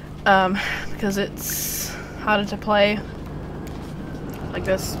 Because it's harder to play like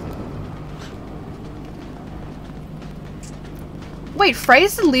this. Wait,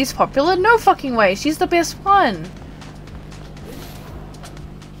 Frey's the least popular? No fucking way, she's the best one!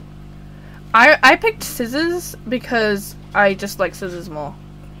 I picked scissors because I just like scissors more.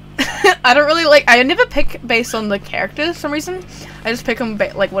 I don't really like- I never pick based on the characters for some reason. I just pick them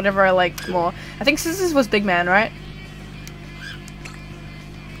like whatever I like more. I think scissors was Big Man, right?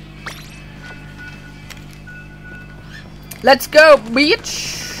 Let's go,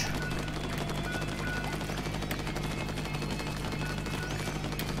 bitch!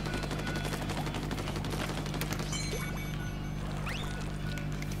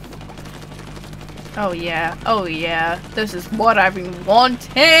 Oh yeah, oh yeah, this is what I've been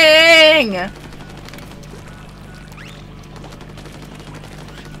wanting!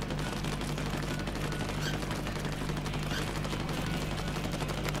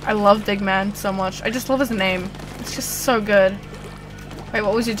 I love Big Man so much. I just love his name. It's just so good. Wait,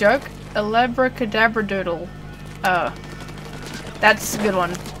 what was your joke? Alabracadabradoodle. Oh. That's a good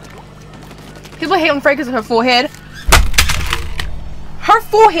one. People hate on Frey because of her forehead. Her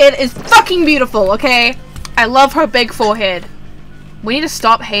forehead is fucking beautiful, okay? I love her big forehead. We need to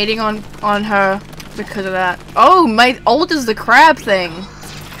stop hating on her because of that. Oh, my old is the crab thing.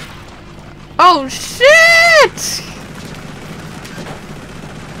 Oh shit!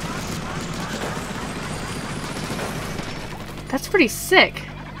 That's pretty sick.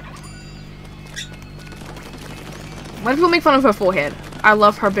 Why do people make fun of her forehead? I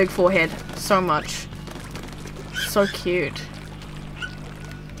love her big forehead so much. So cute.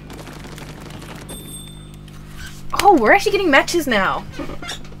 Oh, we're actually getting matches now.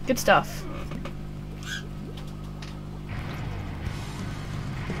 Good stuff.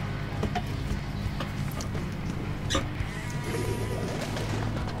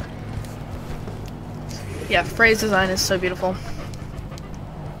 Yeah, Frey's design is so beautiful.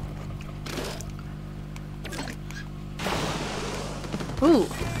 Ooh.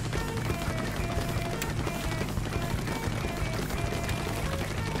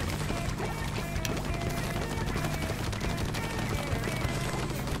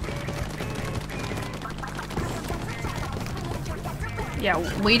 Yeah,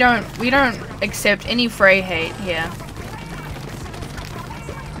 we don't accept any Frey hate here.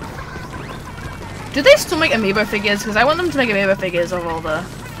 Do they still make amiibo figures? Because I want them to make amiibo figures of all the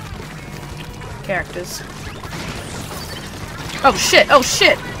characters. Oh shit! Oh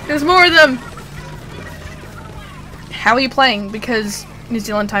shit! There's more of them! How are you playing? Because New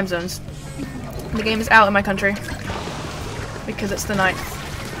Zealand time zones. The game is out in my country. Because it's the 9th.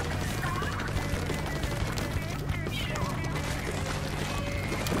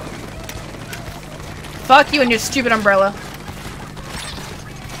 Fuck you and your stupid umbrella.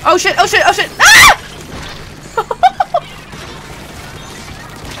 Oh shit! Oh shit! Oh shit! Ah!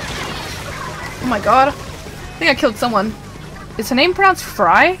 Oh my god. I think I killed someone. Is her name pronounced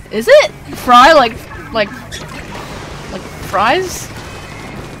Fry? Is it? Fry like fries?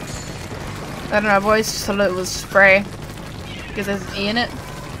 I don't know, I've always just thought it was Frey. Because there's an E in it.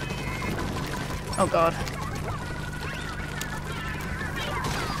 Oh god.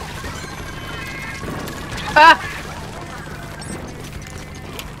 Ah!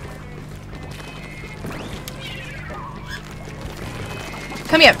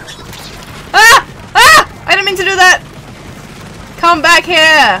 Come here. Ah! Ah! I didn't mean to do that! Come back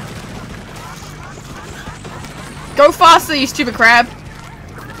here! Go faster, you stupid crab!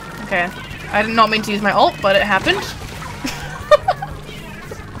 Okay. I did not mean to use my ult, but it happened.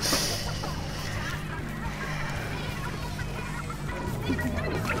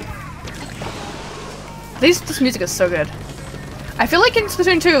 This music is so good. I feel like in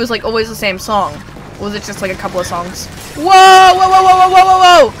Splatoon 2 it was like always the same song. Or was it just like a couple of songs? Whoa! Whoa! Whoa! Whoa! Whoa! Whoa! Whoa!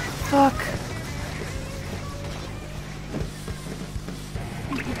 Whoa! Fuck.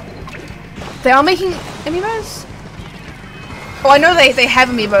 They are making amiibos? Oh, I know they have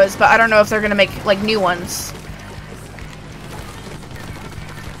amiibos, but I don't know if they're gonna make like new ones.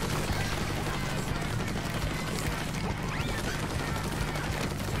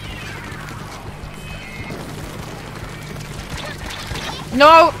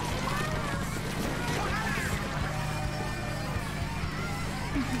 No!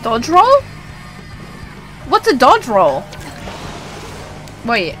 Dodge roll? What's a dodge roll?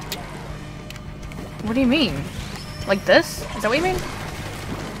 Wait. What do you mean? Like this? Is that what you mean?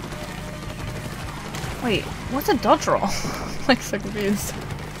 Wait, what's a dodge roll? I'm like so confused.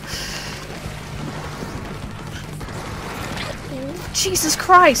 Jesus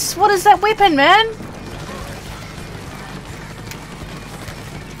Christ, what is that weapon, man?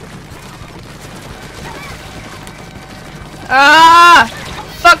 Ah!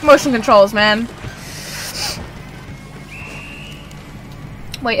 Fuck motion controls, man.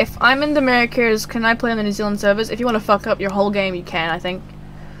 Wait, if I'm in the Americas, can I play on the New Zealand servers? If you want to fuck up your whole game, you can, I think.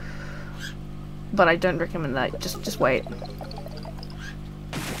 But I don't recommend that. Just wait.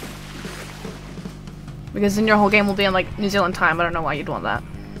 Because then your whole game will be on, like, New Zealand time. I don't know why you'd want that.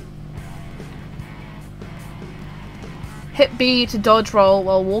 Hit B to dodge roll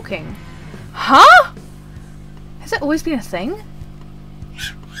while walking. Huh? Has that always been a thing?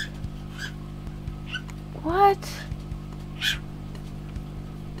 What?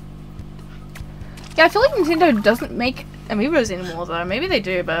 Yeah, I feel like Nintendo doesn't make amiibos anymore though. Maybe they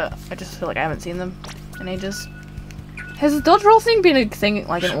do, but I just feel like I haven't seen them in ages. Has the dodge roll thing been a thing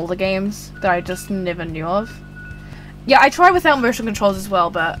like in all the games that I just never knew of? Yeah, I try without motion controls as well,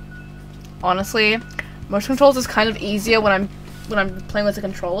 but honestly, motion controls is kind of easier when I'm playing with a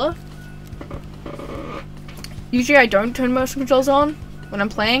controller. Usually I don't turn motion controls on when I'm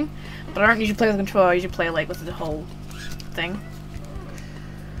playing, but I don't usually play with a controller, I usually play like with the whole thing.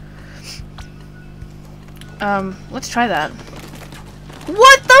 Let's try that.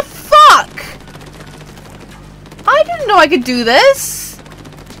 What the fuck? I didn't know I could do this!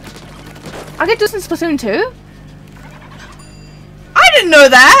 I could do this in Splatoon 2? I didn't know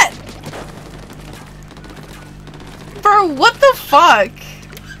that! Bro, what the fuck?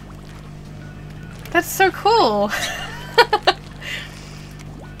 That's so cool.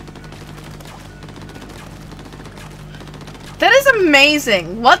 That is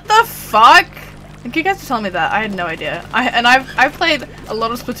amazing. What the fuck? Thank you guys for telling me that. I had no idea. I've played a lot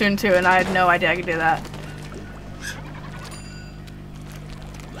of Splatoon 2 and I had no idea I could do that.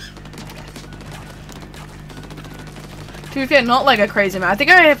 To be fair, not like a crazy amount. I think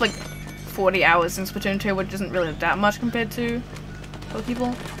I have like 40 hours in Splatoon 2, which isn't really that much compared to other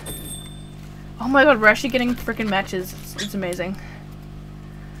people. Oh my god, we're actually getting freaking matches. It's amazing.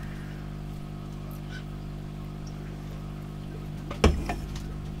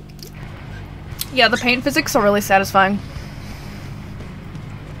 Yeah, the paint physics are really satisfying.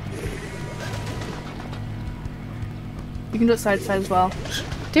 You can do it side to side as well.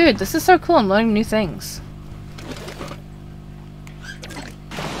 Dude, this is so cool. I'm learning new things.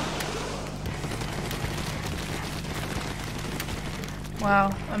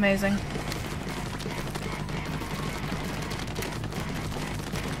 Wow, amazing.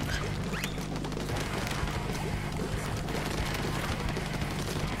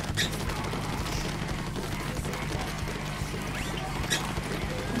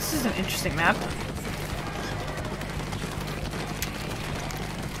 This is an interesting map.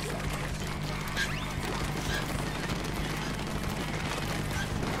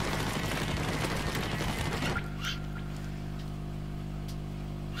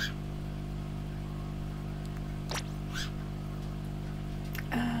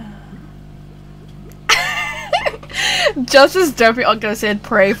 Just as Dopey Octo said,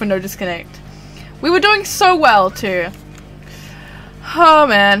 pray for no disconnect. We were doing so well too. Oh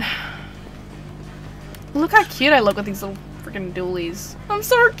man. Look how cute I look with these little freaking dualies. I'm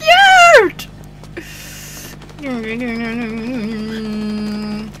so cute!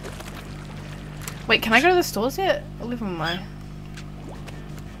 Wait, can I go to the stores yet? I'll leave them on my...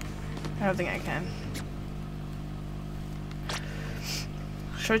 I don't think I can.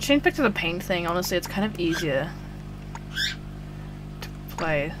 Should I change back to the paint thing? Honestly, it's kind of easier to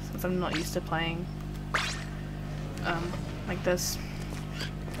play since I'm not used to playing like this.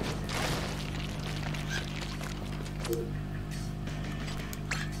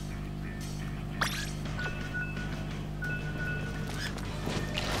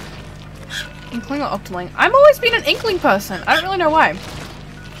 Inkling or Octoling? I've always been an Inkling person. I don't really know why.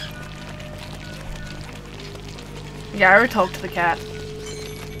 Yeah, I already talked to the cat.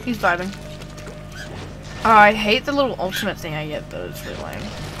 He's vibing. Oh, I hate the little ultimate thing I get though. It's really lame.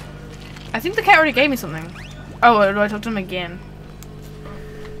 I think the cat already gave me something. Oh, do I talk to him again?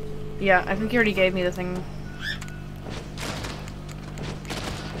 Yeah, I think he already gave me the thing.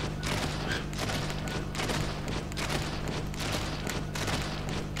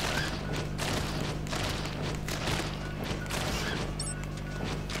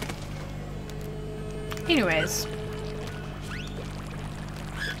 Anyways.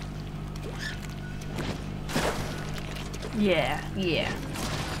 Yeah, yeah.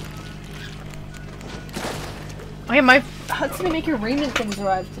 Oh yeah, my Huxley Make Your Raiment things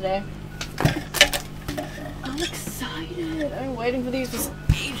arrived today. I'm excited. I've been waiting for these for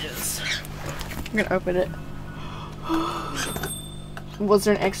ages. I'm gonna open it. Was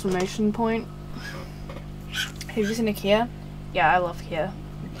there an exclamation point? Have you seen a Kia? Yeah, I love Kia.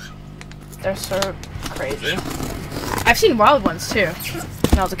 They're so crazy. I've seen wild ones too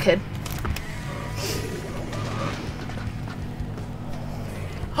when I was a kid.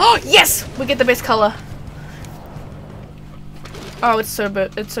 Oh yes, we get the best color. Oh, it's so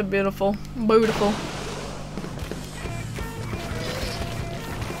beautiful, beautiful.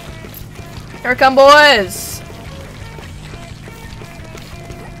 Here come boys.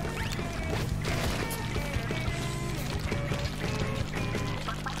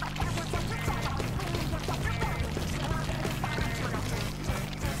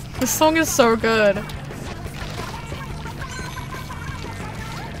 This song is so good.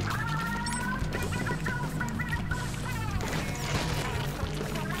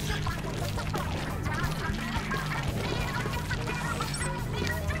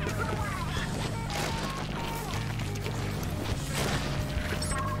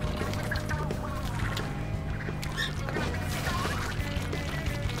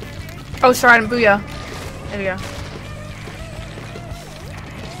 Oh, sorry, I'm booyah. There we go.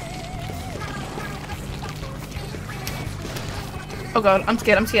 Oh god, I'm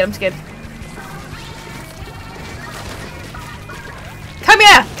scared, I'm scared, I'm scared. Come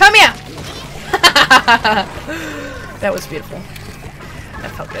here! Come here! That was beautiful.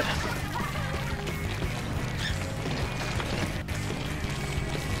 That felt good.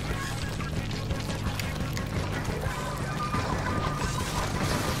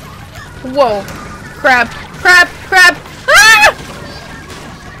 Whoa. Crab. Crab. Crab. Ah!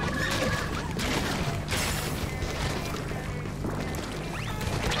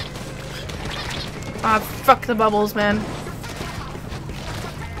 Ah, fuck the bubbles, man.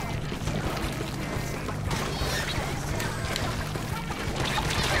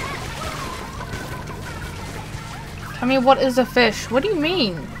 I mean, what is a fish? What do you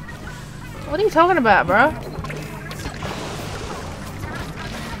mean? What are you talking about, bro?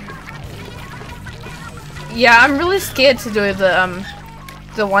 Yeah, I'm really scared to do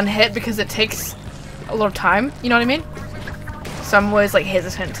the one hit because it takes a lot of time. You know what I mean? So I'm always like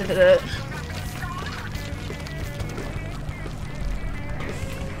hesitant to do it.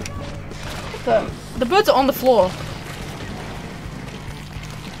 The birds are on the floor.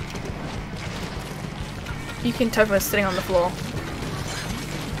 Yuki and Tofu are sitting on the floor.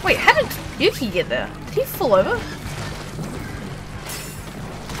 Wait, how did Yuki get there? Did he fall over?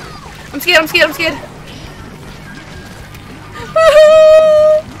 I'm scared, I'm scared, I'm scared!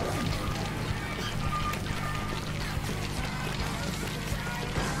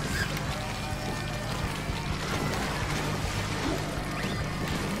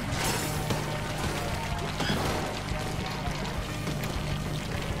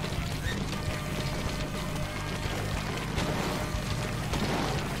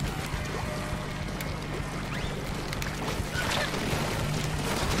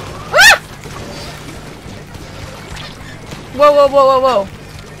 Whoa, whoa, whoa, whoa, whoa.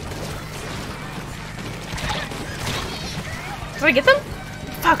 Did I get them?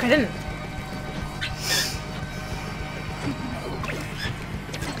 Fuck, I didn't.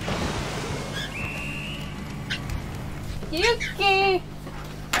 Yuki!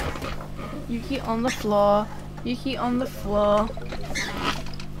 Yuki on the floor. Yuki on the floor.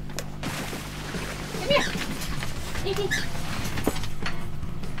 Come here! Yuki!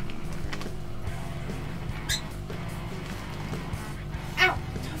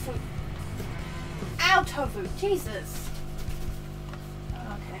 Tofu, Jesus.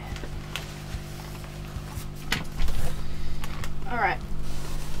 Okay. Alright.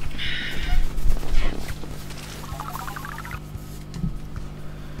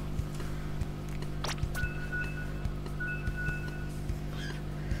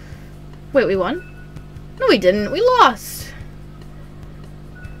 Wait, we won? No, we didn't. We lost.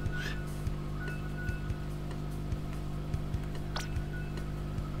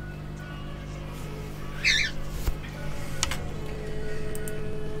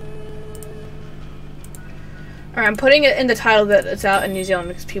 Alright, I'm putting it in the title that it's out in New Zealand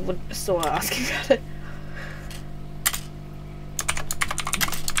because people still are asking about it.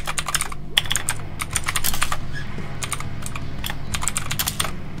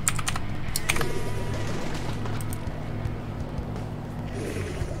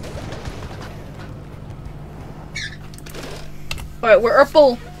 Alright, we're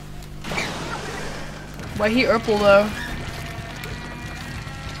Urple. Why he Urple though?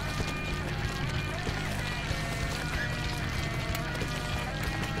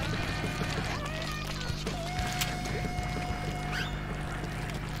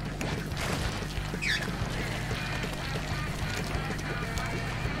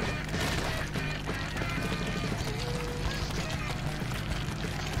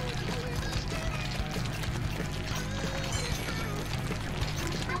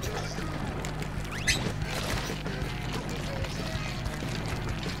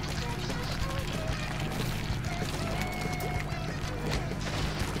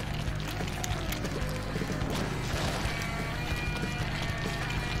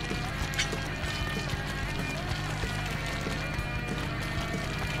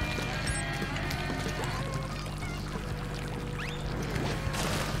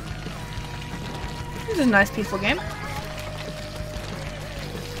 This is a nice, peaceful game.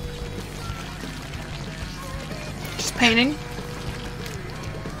 Just painting.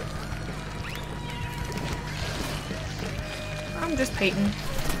 I'm just painting.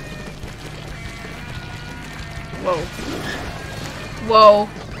 Whoa. Whoa.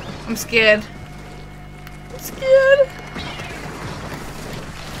 I'm scared. I'm scared.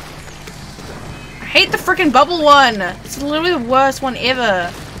 I hate the freaking bubble one. It's literally the worst one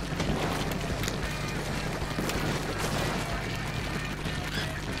ever.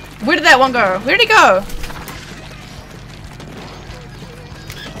 Where did that one go? Where did he go?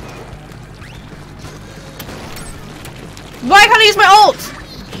 Why can't I use my ult?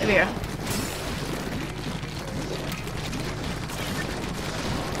 There we go.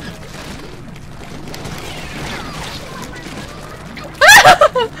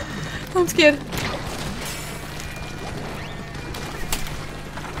 I'm scared.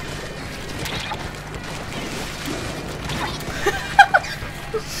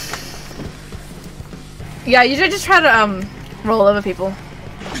 Yeah, you should just try to roll over people.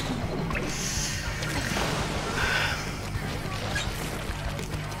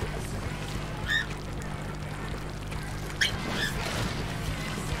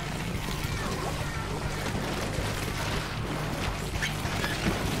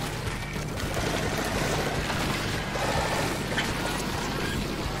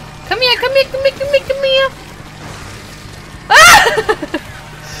 Come here, come here, come here, come here, come here.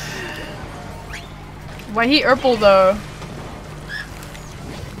 Why he purple though?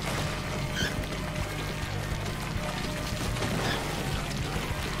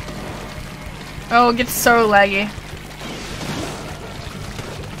 Oh, it gets so laggy.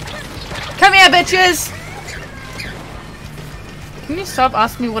 Come here, bitches! Can you stop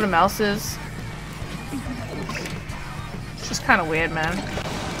asking me what a mouse is? It's just kind of weird, man.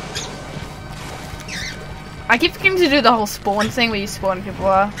 I keep forgetting to do the whole spawn thing where you spawn people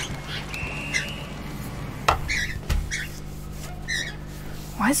are.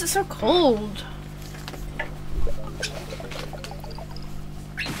 Why is it so cold?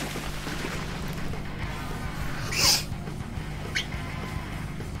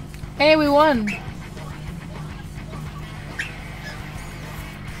 Hey, we won!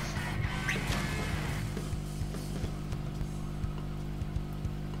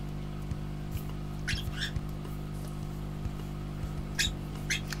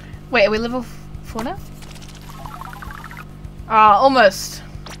 Wait, are we level 4 now? Ah, almost.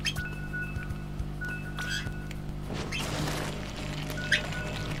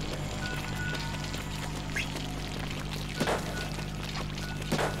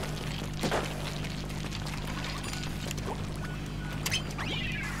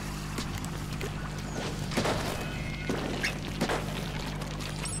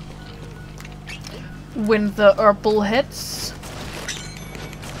 When the purple hits.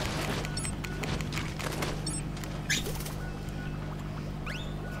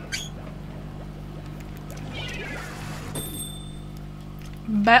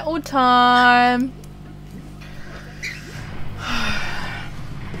 Battle time.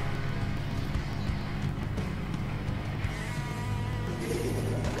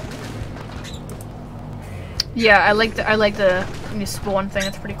 Yeah, I like the new spawn thing.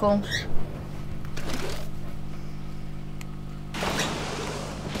 It's pretty cool.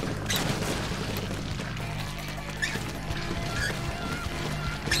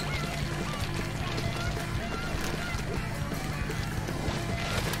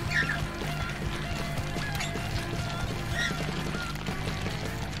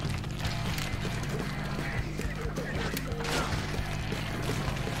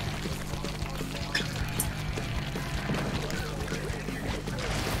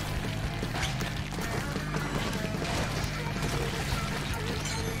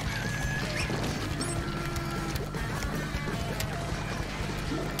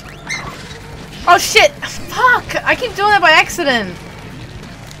 Oh shit! Fuck! I keep doing that by accident!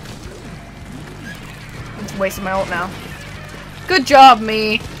 I'm just wasting my ult now. Good job,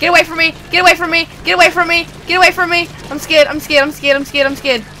 me! Get away from me! Get away from me! Get away from me! Get away from me! I'm scared, I'm scared, I'm scared, I'm scared, I'm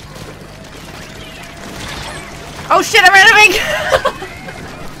scared. Oh shit, I ran out of ink!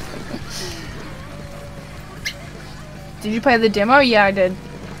 Did you play the demo? Yeah, I did.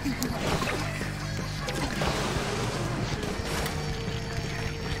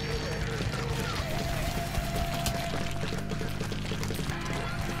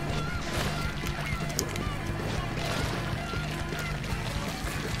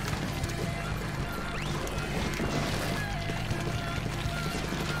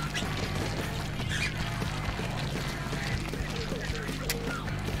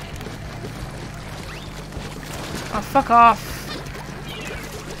 Oh, fuck off.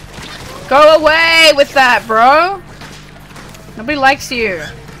 Go away with that, bro! Nobody likes you.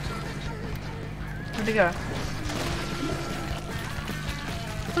 Where'd he go?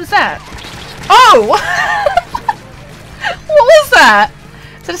 What was that? Oh! What was that?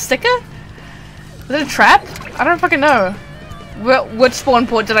 Is that a sticker? Was it a trap? I don't fucking know. Which spawn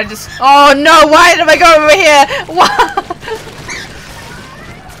port did I just... Oh no, why did I go over here? What?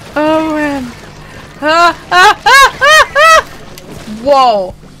 Oh man.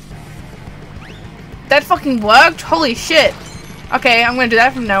 Whoa. That fucking worked? Holy shit. Okay, I'm gonna do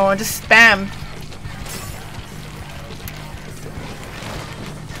that from now on. Just spam.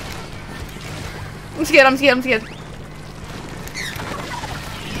 I'm scared, I'm scared, I'm scared.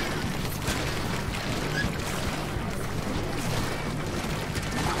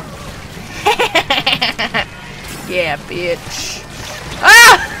 Yeah, bitch.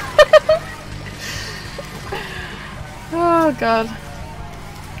 Ah! Oh god.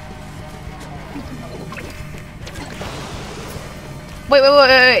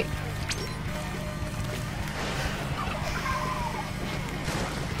 Wait.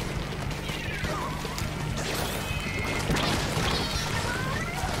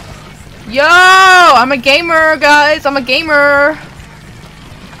 Yo! I'm a gamer, guys! I'm a gamer!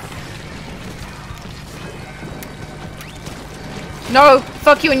 No!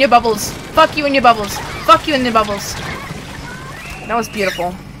 Fuck you and your bubbles! Fuck you and your bubbles! Fuck you and your bubbles! That was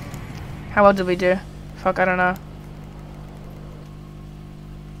beautiful. How well did we do? Fuck, I don't know.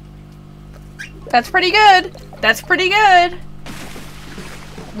 That's pretty good. That's pretty good.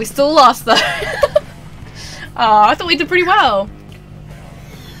 We still lost though. Oh, I thought we did pretty well.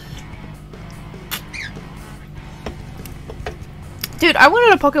 Dude, I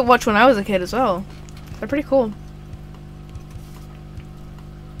wanted a pocket watch when I was a kid as well. They're pretty cool.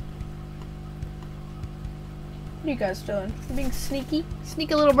 What are you guys doing? You're being sneaky?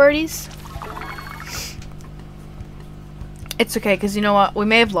 Sneaky little birdies? It's okay, because you know what? We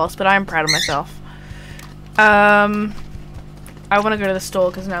may have lost, but I'm proud of myself. I want to go to the store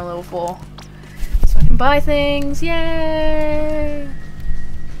because now I'm level 4. So I can buy things. Yay!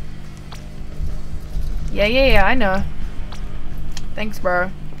 Yeah, I know. Thanks, bro.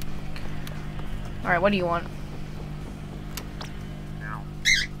 Alright, what do you want?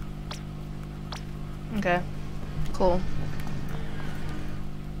 Okay. Cool.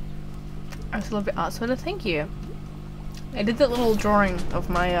 I was a little bit art sweater. Thank you. I did that little drawing of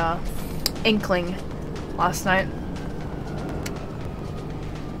my inkling last night.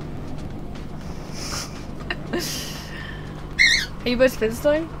 Are you both fizz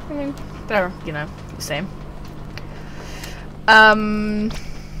though? I mean, they're, you know, the same.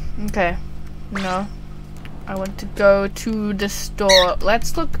 Okay. No. I want to go to the store.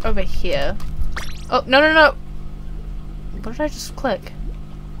 Let's look over here. Oh, no. What did I just click?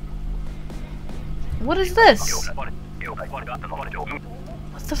 What is this? What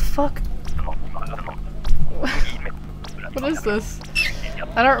the fuck? What is this?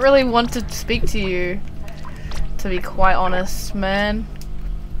 I don't really want to speak to you, to be quite honest, man.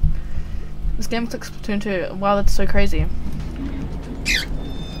 This game looks like SPLATOON 2. Wow, that's so crazy.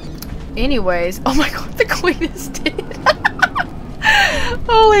 Anyways, oh my god, the queen is dead.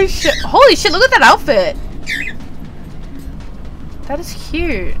 Holy shit. Holy shit, look at that outfit. That is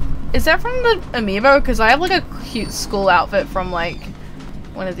cute. Is that from the amiibo? Because I have like a cute school outfit from like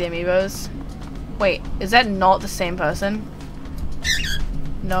one of the amiibos. Wait, is that not the same person?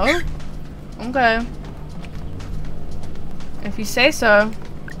 No? Okay. If you say so.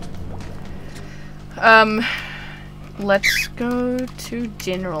 Let's go to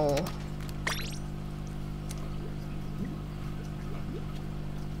general.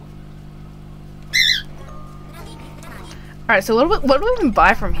 Alright, so what do we even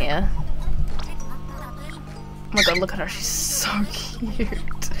buy from here? Oh my god, look at her, she's so cute.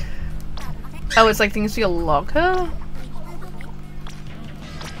 Oh, it's like things for your locker?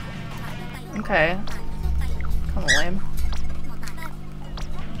 Okay. Kinda lame.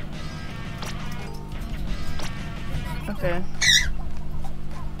 Okay.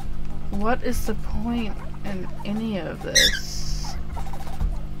 What is the point in any of this?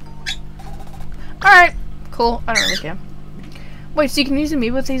 Alright, cool. I don't really care. Wait, so you can use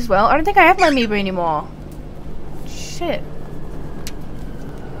amiibo with these as well? I don't think I have my amiibo anymore. Shit.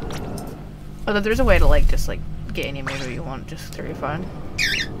 Although there's a way to like just like get any amiibo you want just through your phone.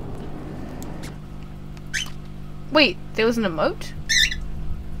 Wait, there was an emote?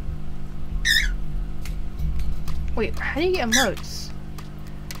 Wait, how do you get emotes?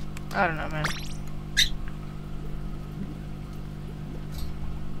 I don't know, man.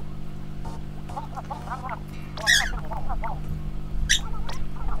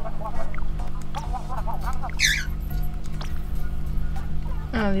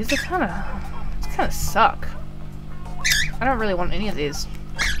 Oh, these are kinda suck. I don't really want any of these.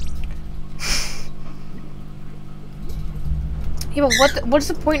 Yeah, but what's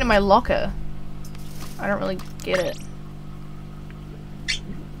the point of my locker? I don't really get it.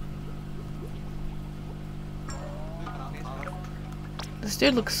 This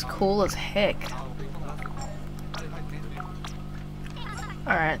dude looks cool as heck.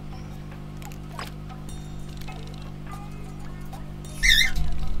 Alright.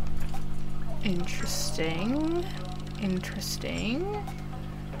 Interesting.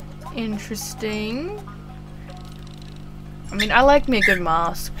 I mean, I like me a good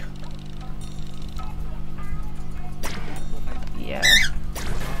mask. Yeah.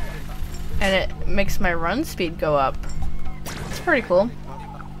 And it makes my run speed go up. It's pretty cool.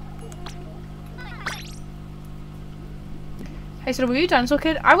 Hey, so were you a dinosaur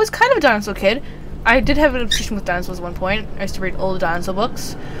kid? I was kind of a dinosaur kid. I did have an obsession with dinosaurs at one point. I used to read all the dinosaur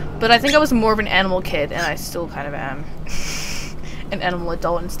books. But I think I was more of an animal kid, and I still kind of am. An animal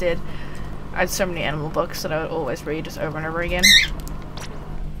adult instead. I had so many animal books that I would always read just over and over again.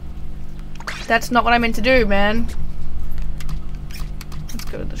 That's not what I meant to do, man. Let's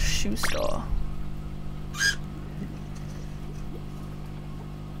go to the shoe store.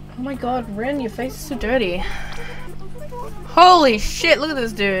 Oh my god, Rin, your face is so dirty. Holy shit, look at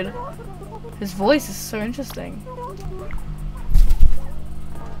this dude. His voice is so interesting.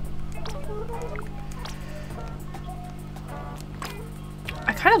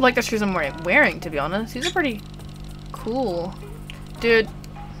 I kind of like the shoes I'm wearing, to be honest. These are pretty cool. Dude,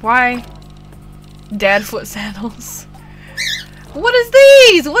 why? Dad foot sandals. What is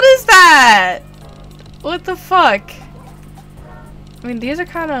these? What is that? What the fuck? I mean, these are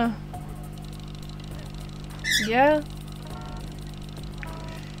kind of... Yeah.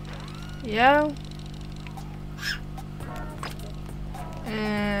 Yeah.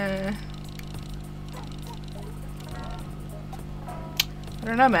 I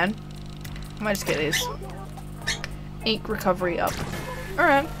don't know, man. I might just get these. Ink recovery up.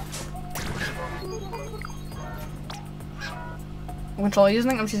 Alright. What controller are you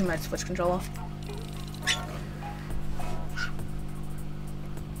using? I'm just using my Switch controller.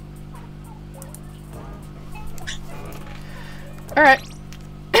 Alright.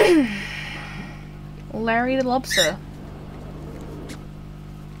 Larry the Lobster.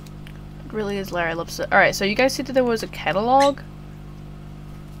 It really is Larry Lobster. Alright, so you guys see that there was a catalog?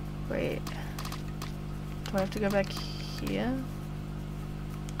 Wait. Do I have to go back here?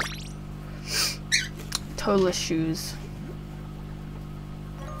 Toeless shoes.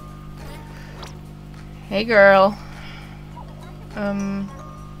 Hey girl.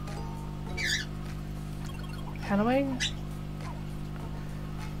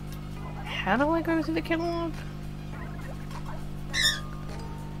 How do I go through the catalog?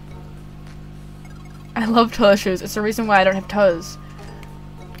 I love toe shoes. It's the reason why I don't have toes.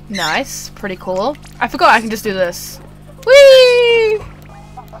 Nice. Pretty cool. I forgot I can just do this. Whee!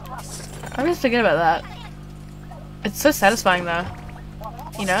 I always forget about that. It's so satisfying though.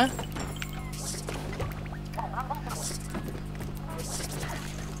 You know?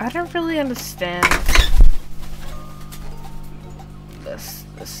 I don't really understand this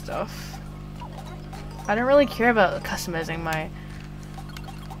stuff. I don't really care about customizing my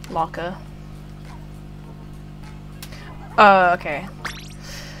locker. Okay.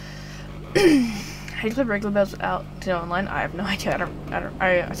 How do you play regular bells without Nintendo Online? I have no idea.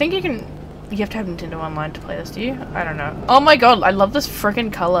 I think you have to have Nintendo Online to play this, do you? I don't know. Oh my god, I love this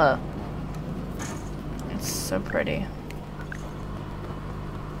freaking color. It's so pretty.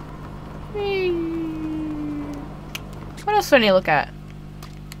 What else do I need to look at?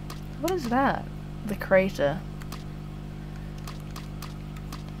 What is that? The crater.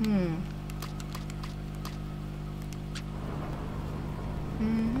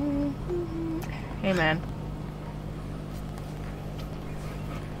 Hey man.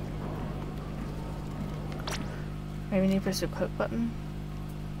 Maybe need to press the equip button?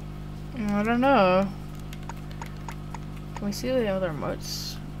 I don't know. Can we see the other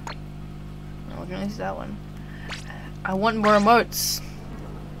remotes? No, we can only see that one. I want more remotes.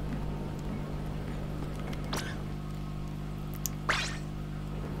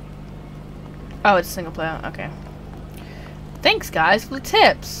 Oh, it's single player. Okay. Thanks, guys, for the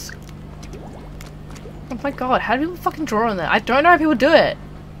tips. Oh my god, how do people fucking draw on that? I don't know how people do it.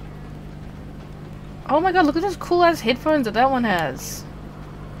 Oh my god, look at those cool ass headphones that one has.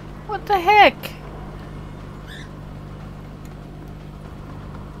 What the heck?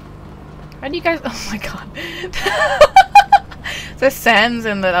 How do you guys? Oh my god. There's Sans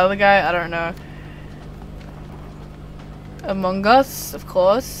and that other guy. I don't know. Among Us, of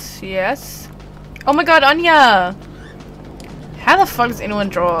course. Yes. Oh my god, Anya! How the fuck does anyone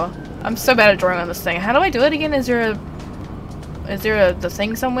draw? I'm so bad at drawing on this thing. How do I do it again? Is there the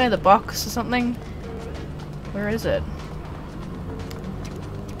thing somewhere? The box or something? Where is it?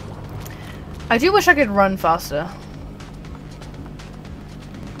 I do wish I could run faster.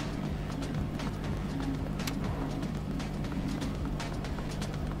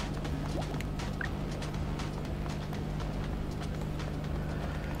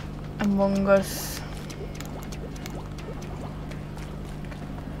 Among Us.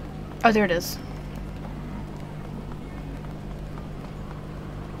 Oh, there it is.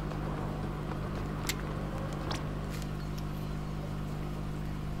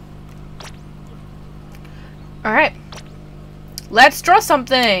 Alright. Let's draw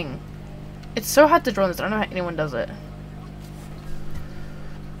something! It's so hard to draw this. I don't know how anyone does it.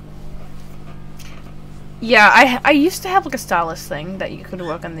 Yeah, I used to have like a stylus thing that you could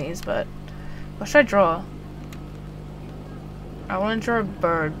work on these, but what should I draw? I want to draw a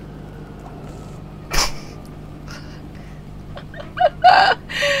bird.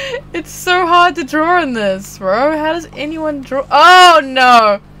 It's so hard to draw in this, bro. How does anyone draw? Oh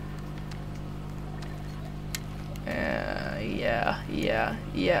no!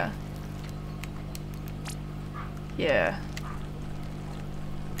 Yeah.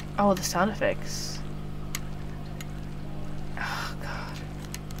 Oh, the sound effects. Oh, God.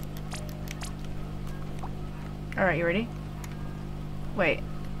 Alright, you ready? Wait.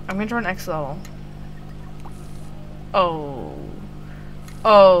 I'm gonna draw an X level. Oh.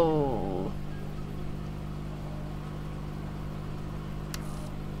 Oh.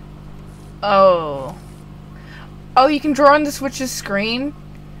 Oh. Oh, you can draw on the Switch's screen?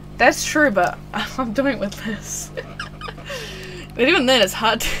 That's true, but I'm doing it with this. But even then, it's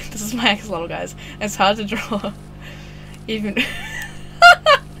hard to... This is my axolotl, guys. It's hard to draw. Even... Do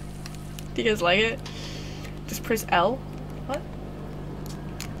you guys like it? Just press L. What?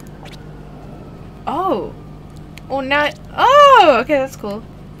 Oh! Oh, now... Oh! Okay, that's cool.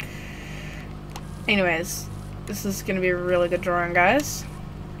 Anyways. This is gonna be a really good drawing, guys.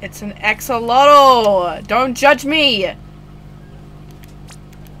 It's an axolotl! Don't judge me!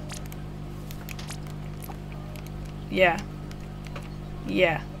 Yeah.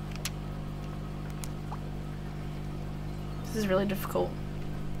 Yeah. This is really difficult.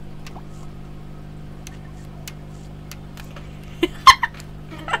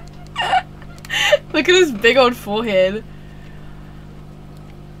 Look at his big old forehead.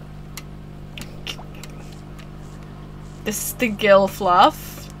 This is the gill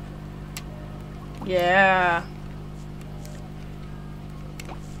fluff. Yeah.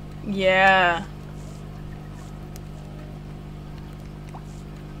 Yeah.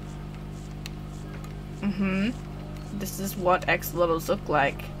 Mm-hmm. This is what axolotls look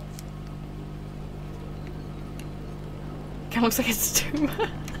like. Kinda looks like it's too much.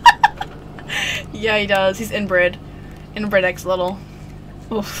 Yeah, he does. He's inbred. Inbred axolotl.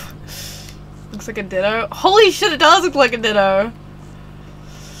 Oof. Looks like a ditto. Holy shit, it does look like a ditto!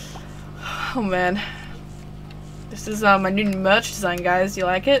 Oh man. This is my new merch design, guys. Do you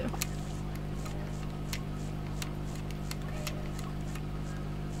like it?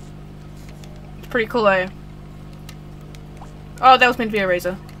 It's pretty cool, eh? Oh, that was meant to be a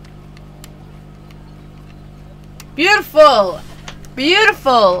razor. Beautiful!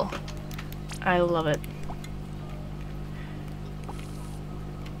 Beautiful! I love it.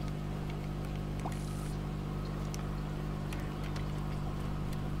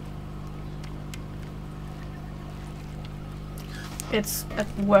 It's a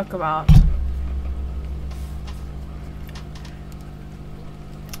work of art.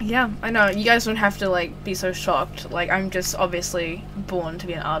 Yeah, I know. You guys don't have to, like, be so shocked. Like, I'm just obviously born to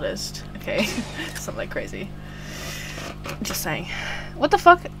be an artist. Okay? Something like crazy. Just saying. What the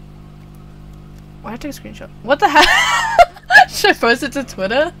fuck? Why did I take a screenshot? What the hell? Should I post it to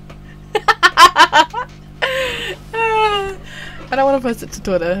Twitter? I don't want to post it to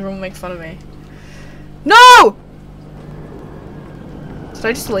Twitter. Everyone will make fun of me. No! Did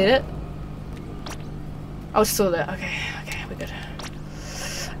I just delete it? Oh, it's still there. Okay, okay, we're good.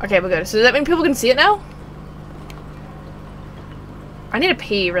 Okay, we're good. So does that mean people can see it now? I need to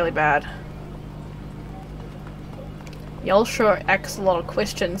pee really bad. Y'all sure ask a lot of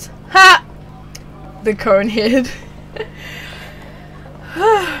questions. Ha! The cone head.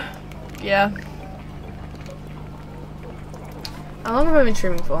 Yeah. How long have I been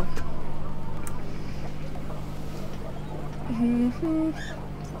streaming for?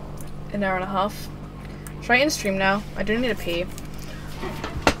 An hour and a half. Should I end stream now? I do need to pee.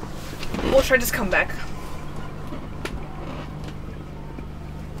 Or should I just come back?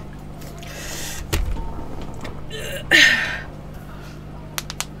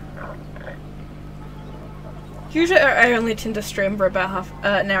 Usually I only tend to stream for about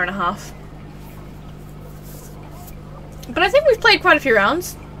an hour and a half. But I think we've played quite a few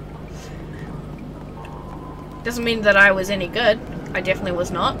rounds. Doesn't mean that I was any good. I definitely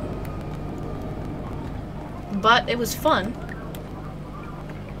was not. But it was fun.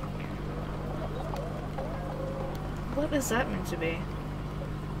 What is that meant to be?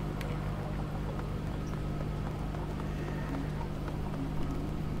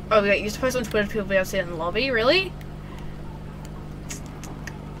 Oh, yeah, you're supposed to post on Twitter, people be able to see it in the lobby? Really?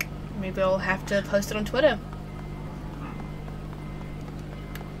 Maybe I'll have to post it on Twitter.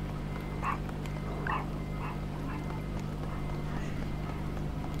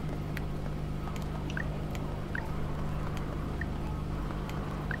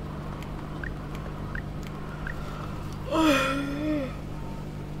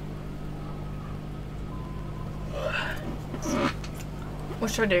 What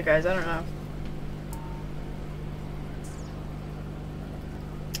should I do, guys? I don't know.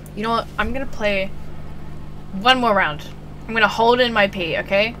 You know what? I'm gonna play one more round. I'm gonna hold in my pee,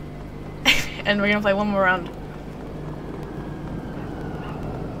 okay? And we're gonna play one more round.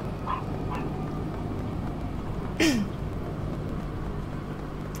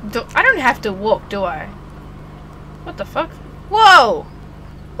 I don't have to walk, do I? What the fuck? Whoa!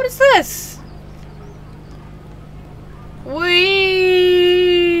 What is this? Wee!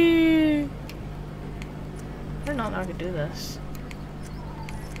 I did not know I could do this.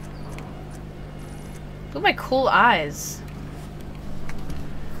 Look at my cool eyes.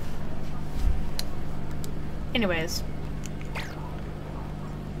 Anyways.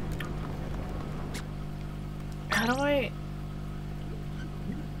 How do I...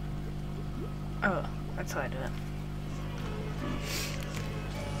 Oh, that's how I do it.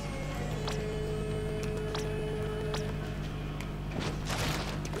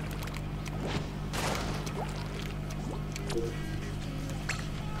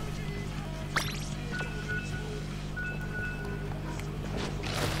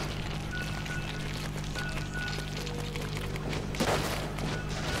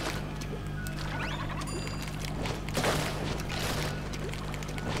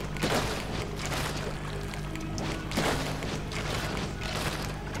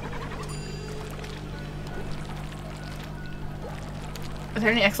 Is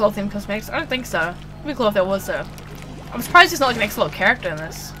there any XL themed cosmetics? I don't think so. It'd be cool if there was though. I'm surprised there's not like an XL character in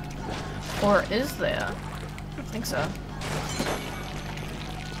this. Or is there? I don't think so.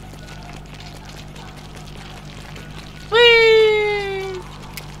 Whee!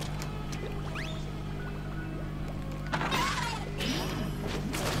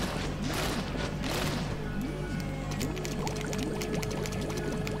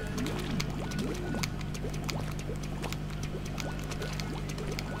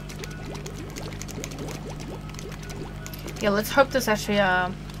 Yeah, let's hope this actually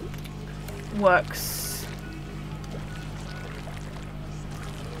works.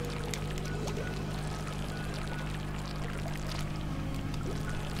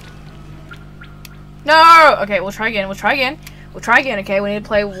 No! Okay, we'll try again. We'll try again. We'll try again, okay? We need to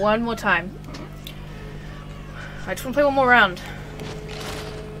play one more time. I just want to play one more round.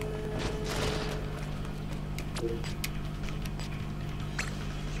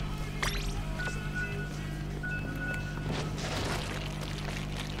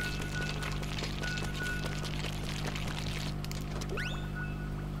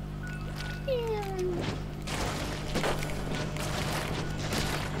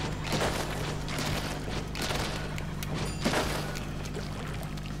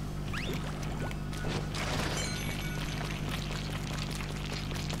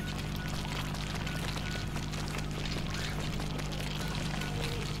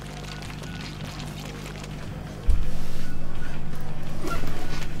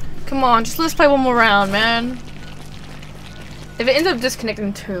 Come on, just let's play one more round, man. If it ends up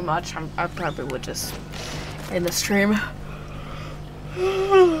disconnecting too much, I probably would just end the stream.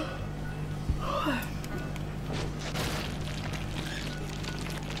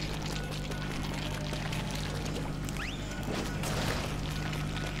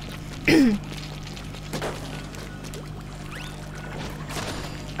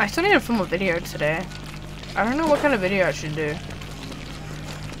 I still need to film a video today. I don't know what kind of video I should do.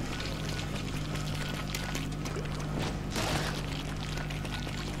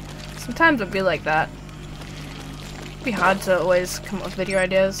 Sometimes it'd be like that. It'd be hard to always come up with video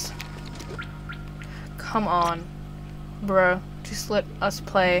ideas. Come on, bro. Just let us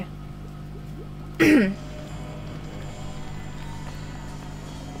play. Yeah,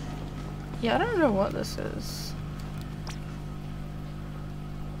 I don't know what this is.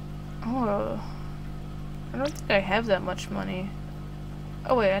 Oh, I don't think I have that much money.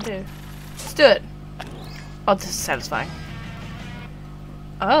 Oh wait, I do. Let's do it. Oh, this is satisfying.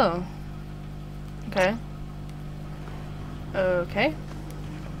 Oh. Okay. Okay.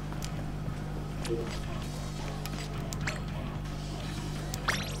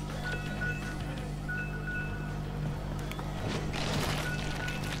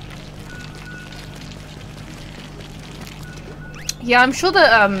 Yeah, I'm sure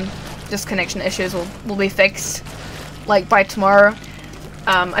the disconnection issues will be fixed like by tomorrow.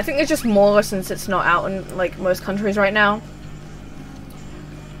 I think it's just more since it's not out in like most countries right now.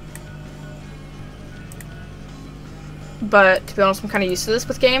 But to be honest, I'm kind of used to this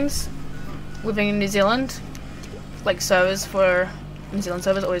with games. Living in New Zealand, like servers for New Zealand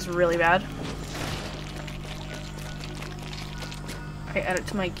servers are always really bad. I add it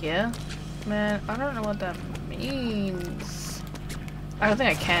to my gear? Man, I don't know what that means. I don't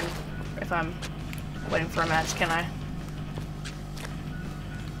think I can if I'm waiting for a match, can I?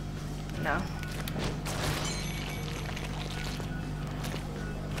 No.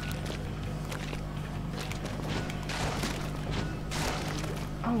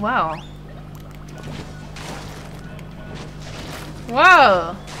 Oh wow.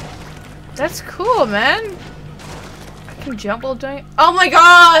 Whoa. That's cool, man. I can jump while doing. Oh my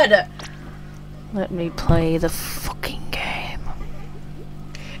god! Let me play the fucking game.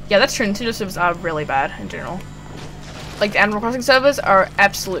 Yeah, that's true. Nintendo servers are really bad in general. Like, the Animal Crossing servers are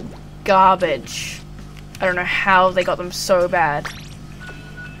absolute garbage. I don't know how they got them so bad.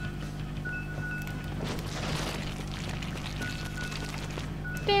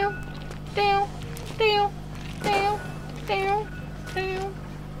 Down, down, down, down, down, down,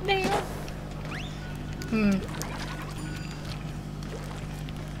 down.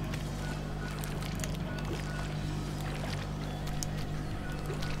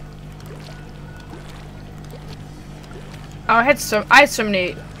 Oh, I had so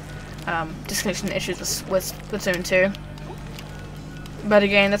many disconnection issues with Splatoon 2. But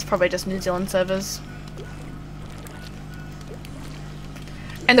again, that's probably just New Zealand servers.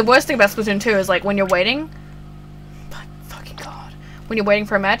 And the worst thing about Splatoon 2 is, like, when you're waiting, fucking god, when you're waiting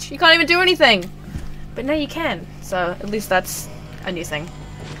for a match, you can't even do anything. But now you can, so at least that's a new thing.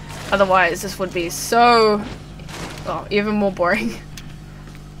 Otherwise, this would be so, well, even more boring.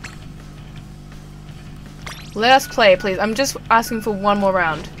 Let us play, please. I'm just asking for one more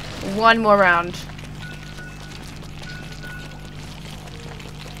round. One more round.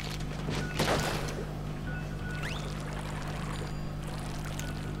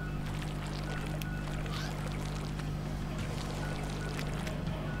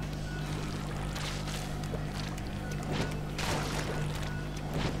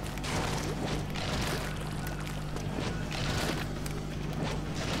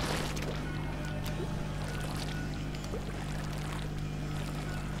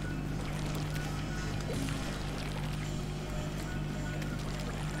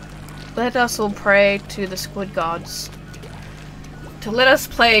 Let us all pray to the squid gods to let us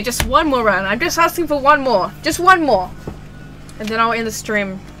play just one more round. I'm just asking for one more. Just one more. And then I'll end the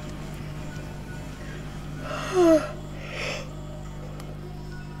stream.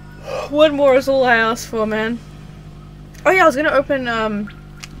 One more is all I ask for, man. Oh yeah, I was gonna open,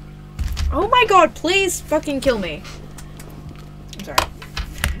 oh my god, please fucking kill me. I'm sorry.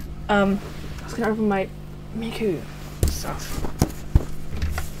 I was gonna open my Miku stuff.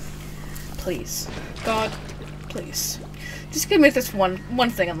 Please. God, please. Just give me this one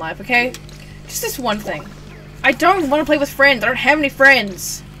thing in life, okay? Just this one thing. I don't want to play with friends. I don't have any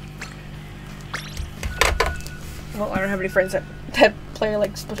friends. Well, I don't have any friends that play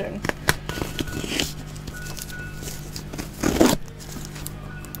like Splatoon.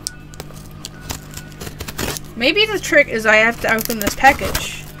 Maybe the trick is I have to open this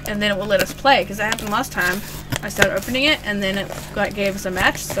package and then it will let us play, because that happened last time. I started opening it and then it gave us a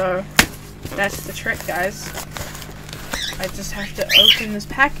match, so that's the trick, guys. I just have to open this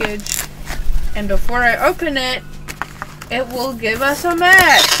package, and before I open it, it will give us a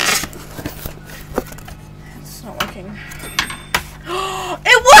match. It's not working.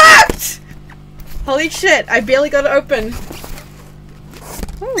 It worked! Holy shit, I barely got it open.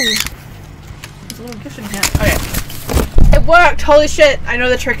 Ooh. There's a little gift in here. Okay. It worked! Holy shit, I know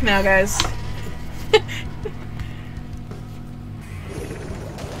the trick now, guys.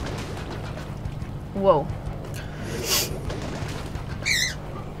 Whoa.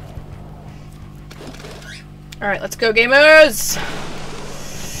 Alright, let's go, gamers!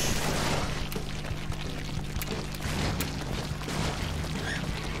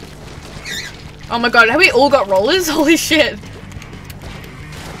 Oh my god, have we all got rollers? Holy shit!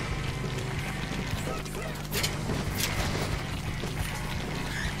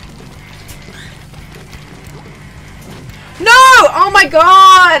 No! Oh my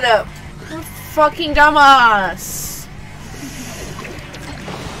god! Fucking dumbass.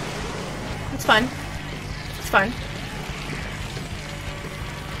 It's fine. It's fine.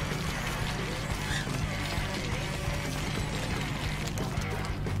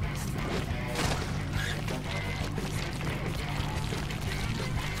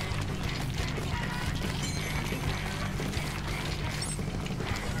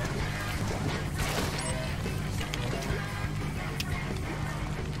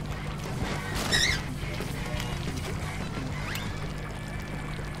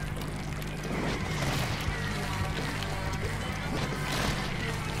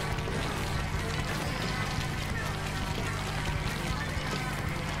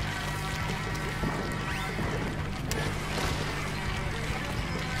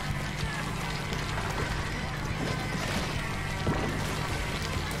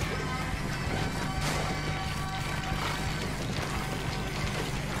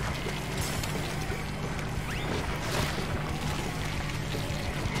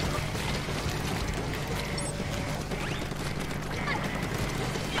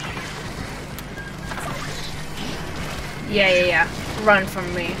 Yeah, yeah, yeah. Run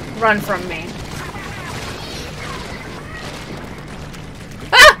from me. Run from me.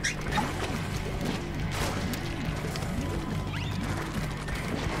 Ah!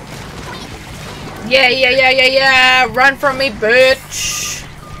 Yeah, yeah, yeah, yeah, yeah! Run from me, bitch!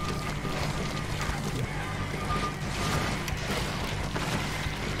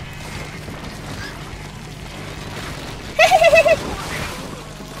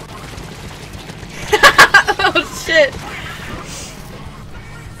 Oh shit!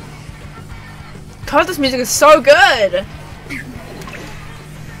 God, this music is so good!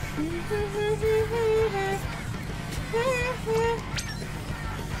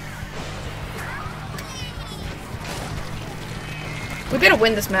 We better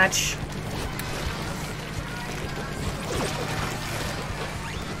win this match.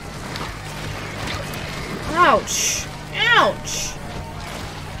 Ouch! Ouch!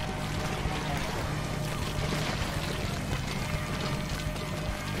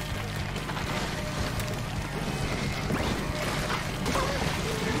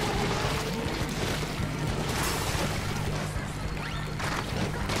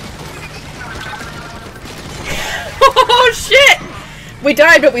 Oh shit! We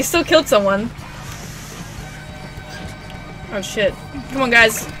died, but we still killed someone. Oh shit. Come on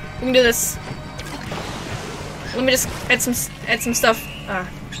guys. We can do this. Let me just add some stuff.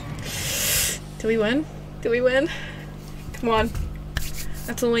 Do we win? Do we win? Come on.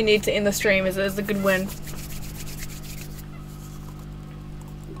 That's all we need to end the stream is a good win.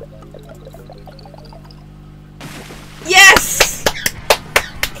 Yes!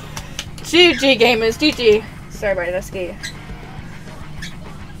 GG gamers, GG. Sorry about that ski.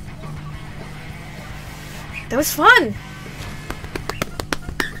 That was fun!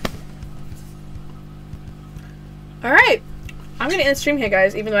 Alright. I'm gonna end the stream here,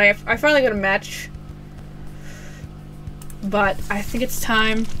 guys, even though I finally got a match. But I think it's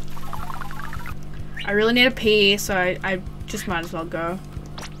time. I really need a pee, so I just might as well go.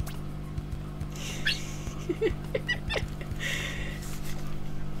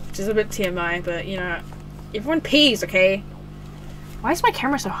 Which is a bit TMI, but you know, everyone pees, okay? Why is my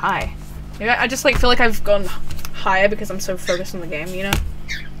camera so high? Maybe I just like feel like I've gone higher because I'm so focused on the game, you know?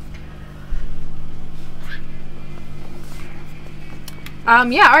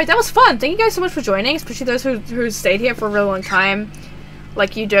 Yeah, alright, that was fun. Thank you guys so much for joining, especially those who stayed here for a really long time.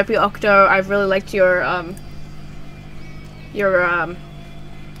 Like you, Derpy Octo, I've really liked your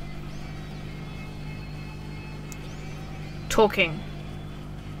talking.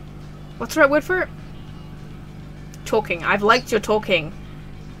 What's the right word for it? Talking. I've liked your talking.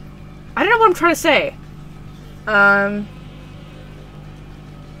 I don't know what I'm trying to say. I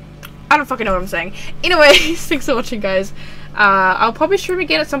don't fucking know what I'm saying. Anyway, thanks for watching, guys. I'll probably stream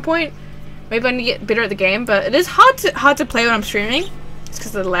again at some point. Maybe I need to get better at the game, but it is hard to play when I'm streaming. It's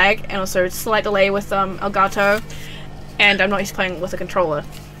because of the lag, and also slight delay with Elgato, and I'm not used to playing with a controller.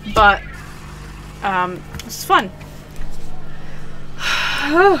 But this is fun.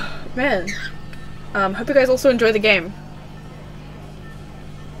 Oh man. Hope you guys also enjoy the game.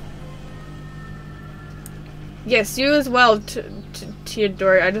 Yes, you as well,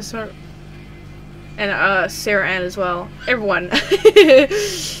 Theodore. I just heard. And Sarah Ann as well. Everyone.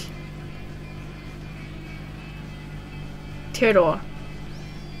 Theodore.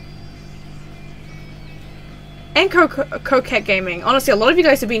 And Coquette Gaming. Honestly, a lot of you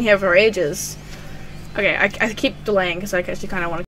guys have been here for ages. Okay, I keep delaying because I actually kind of want to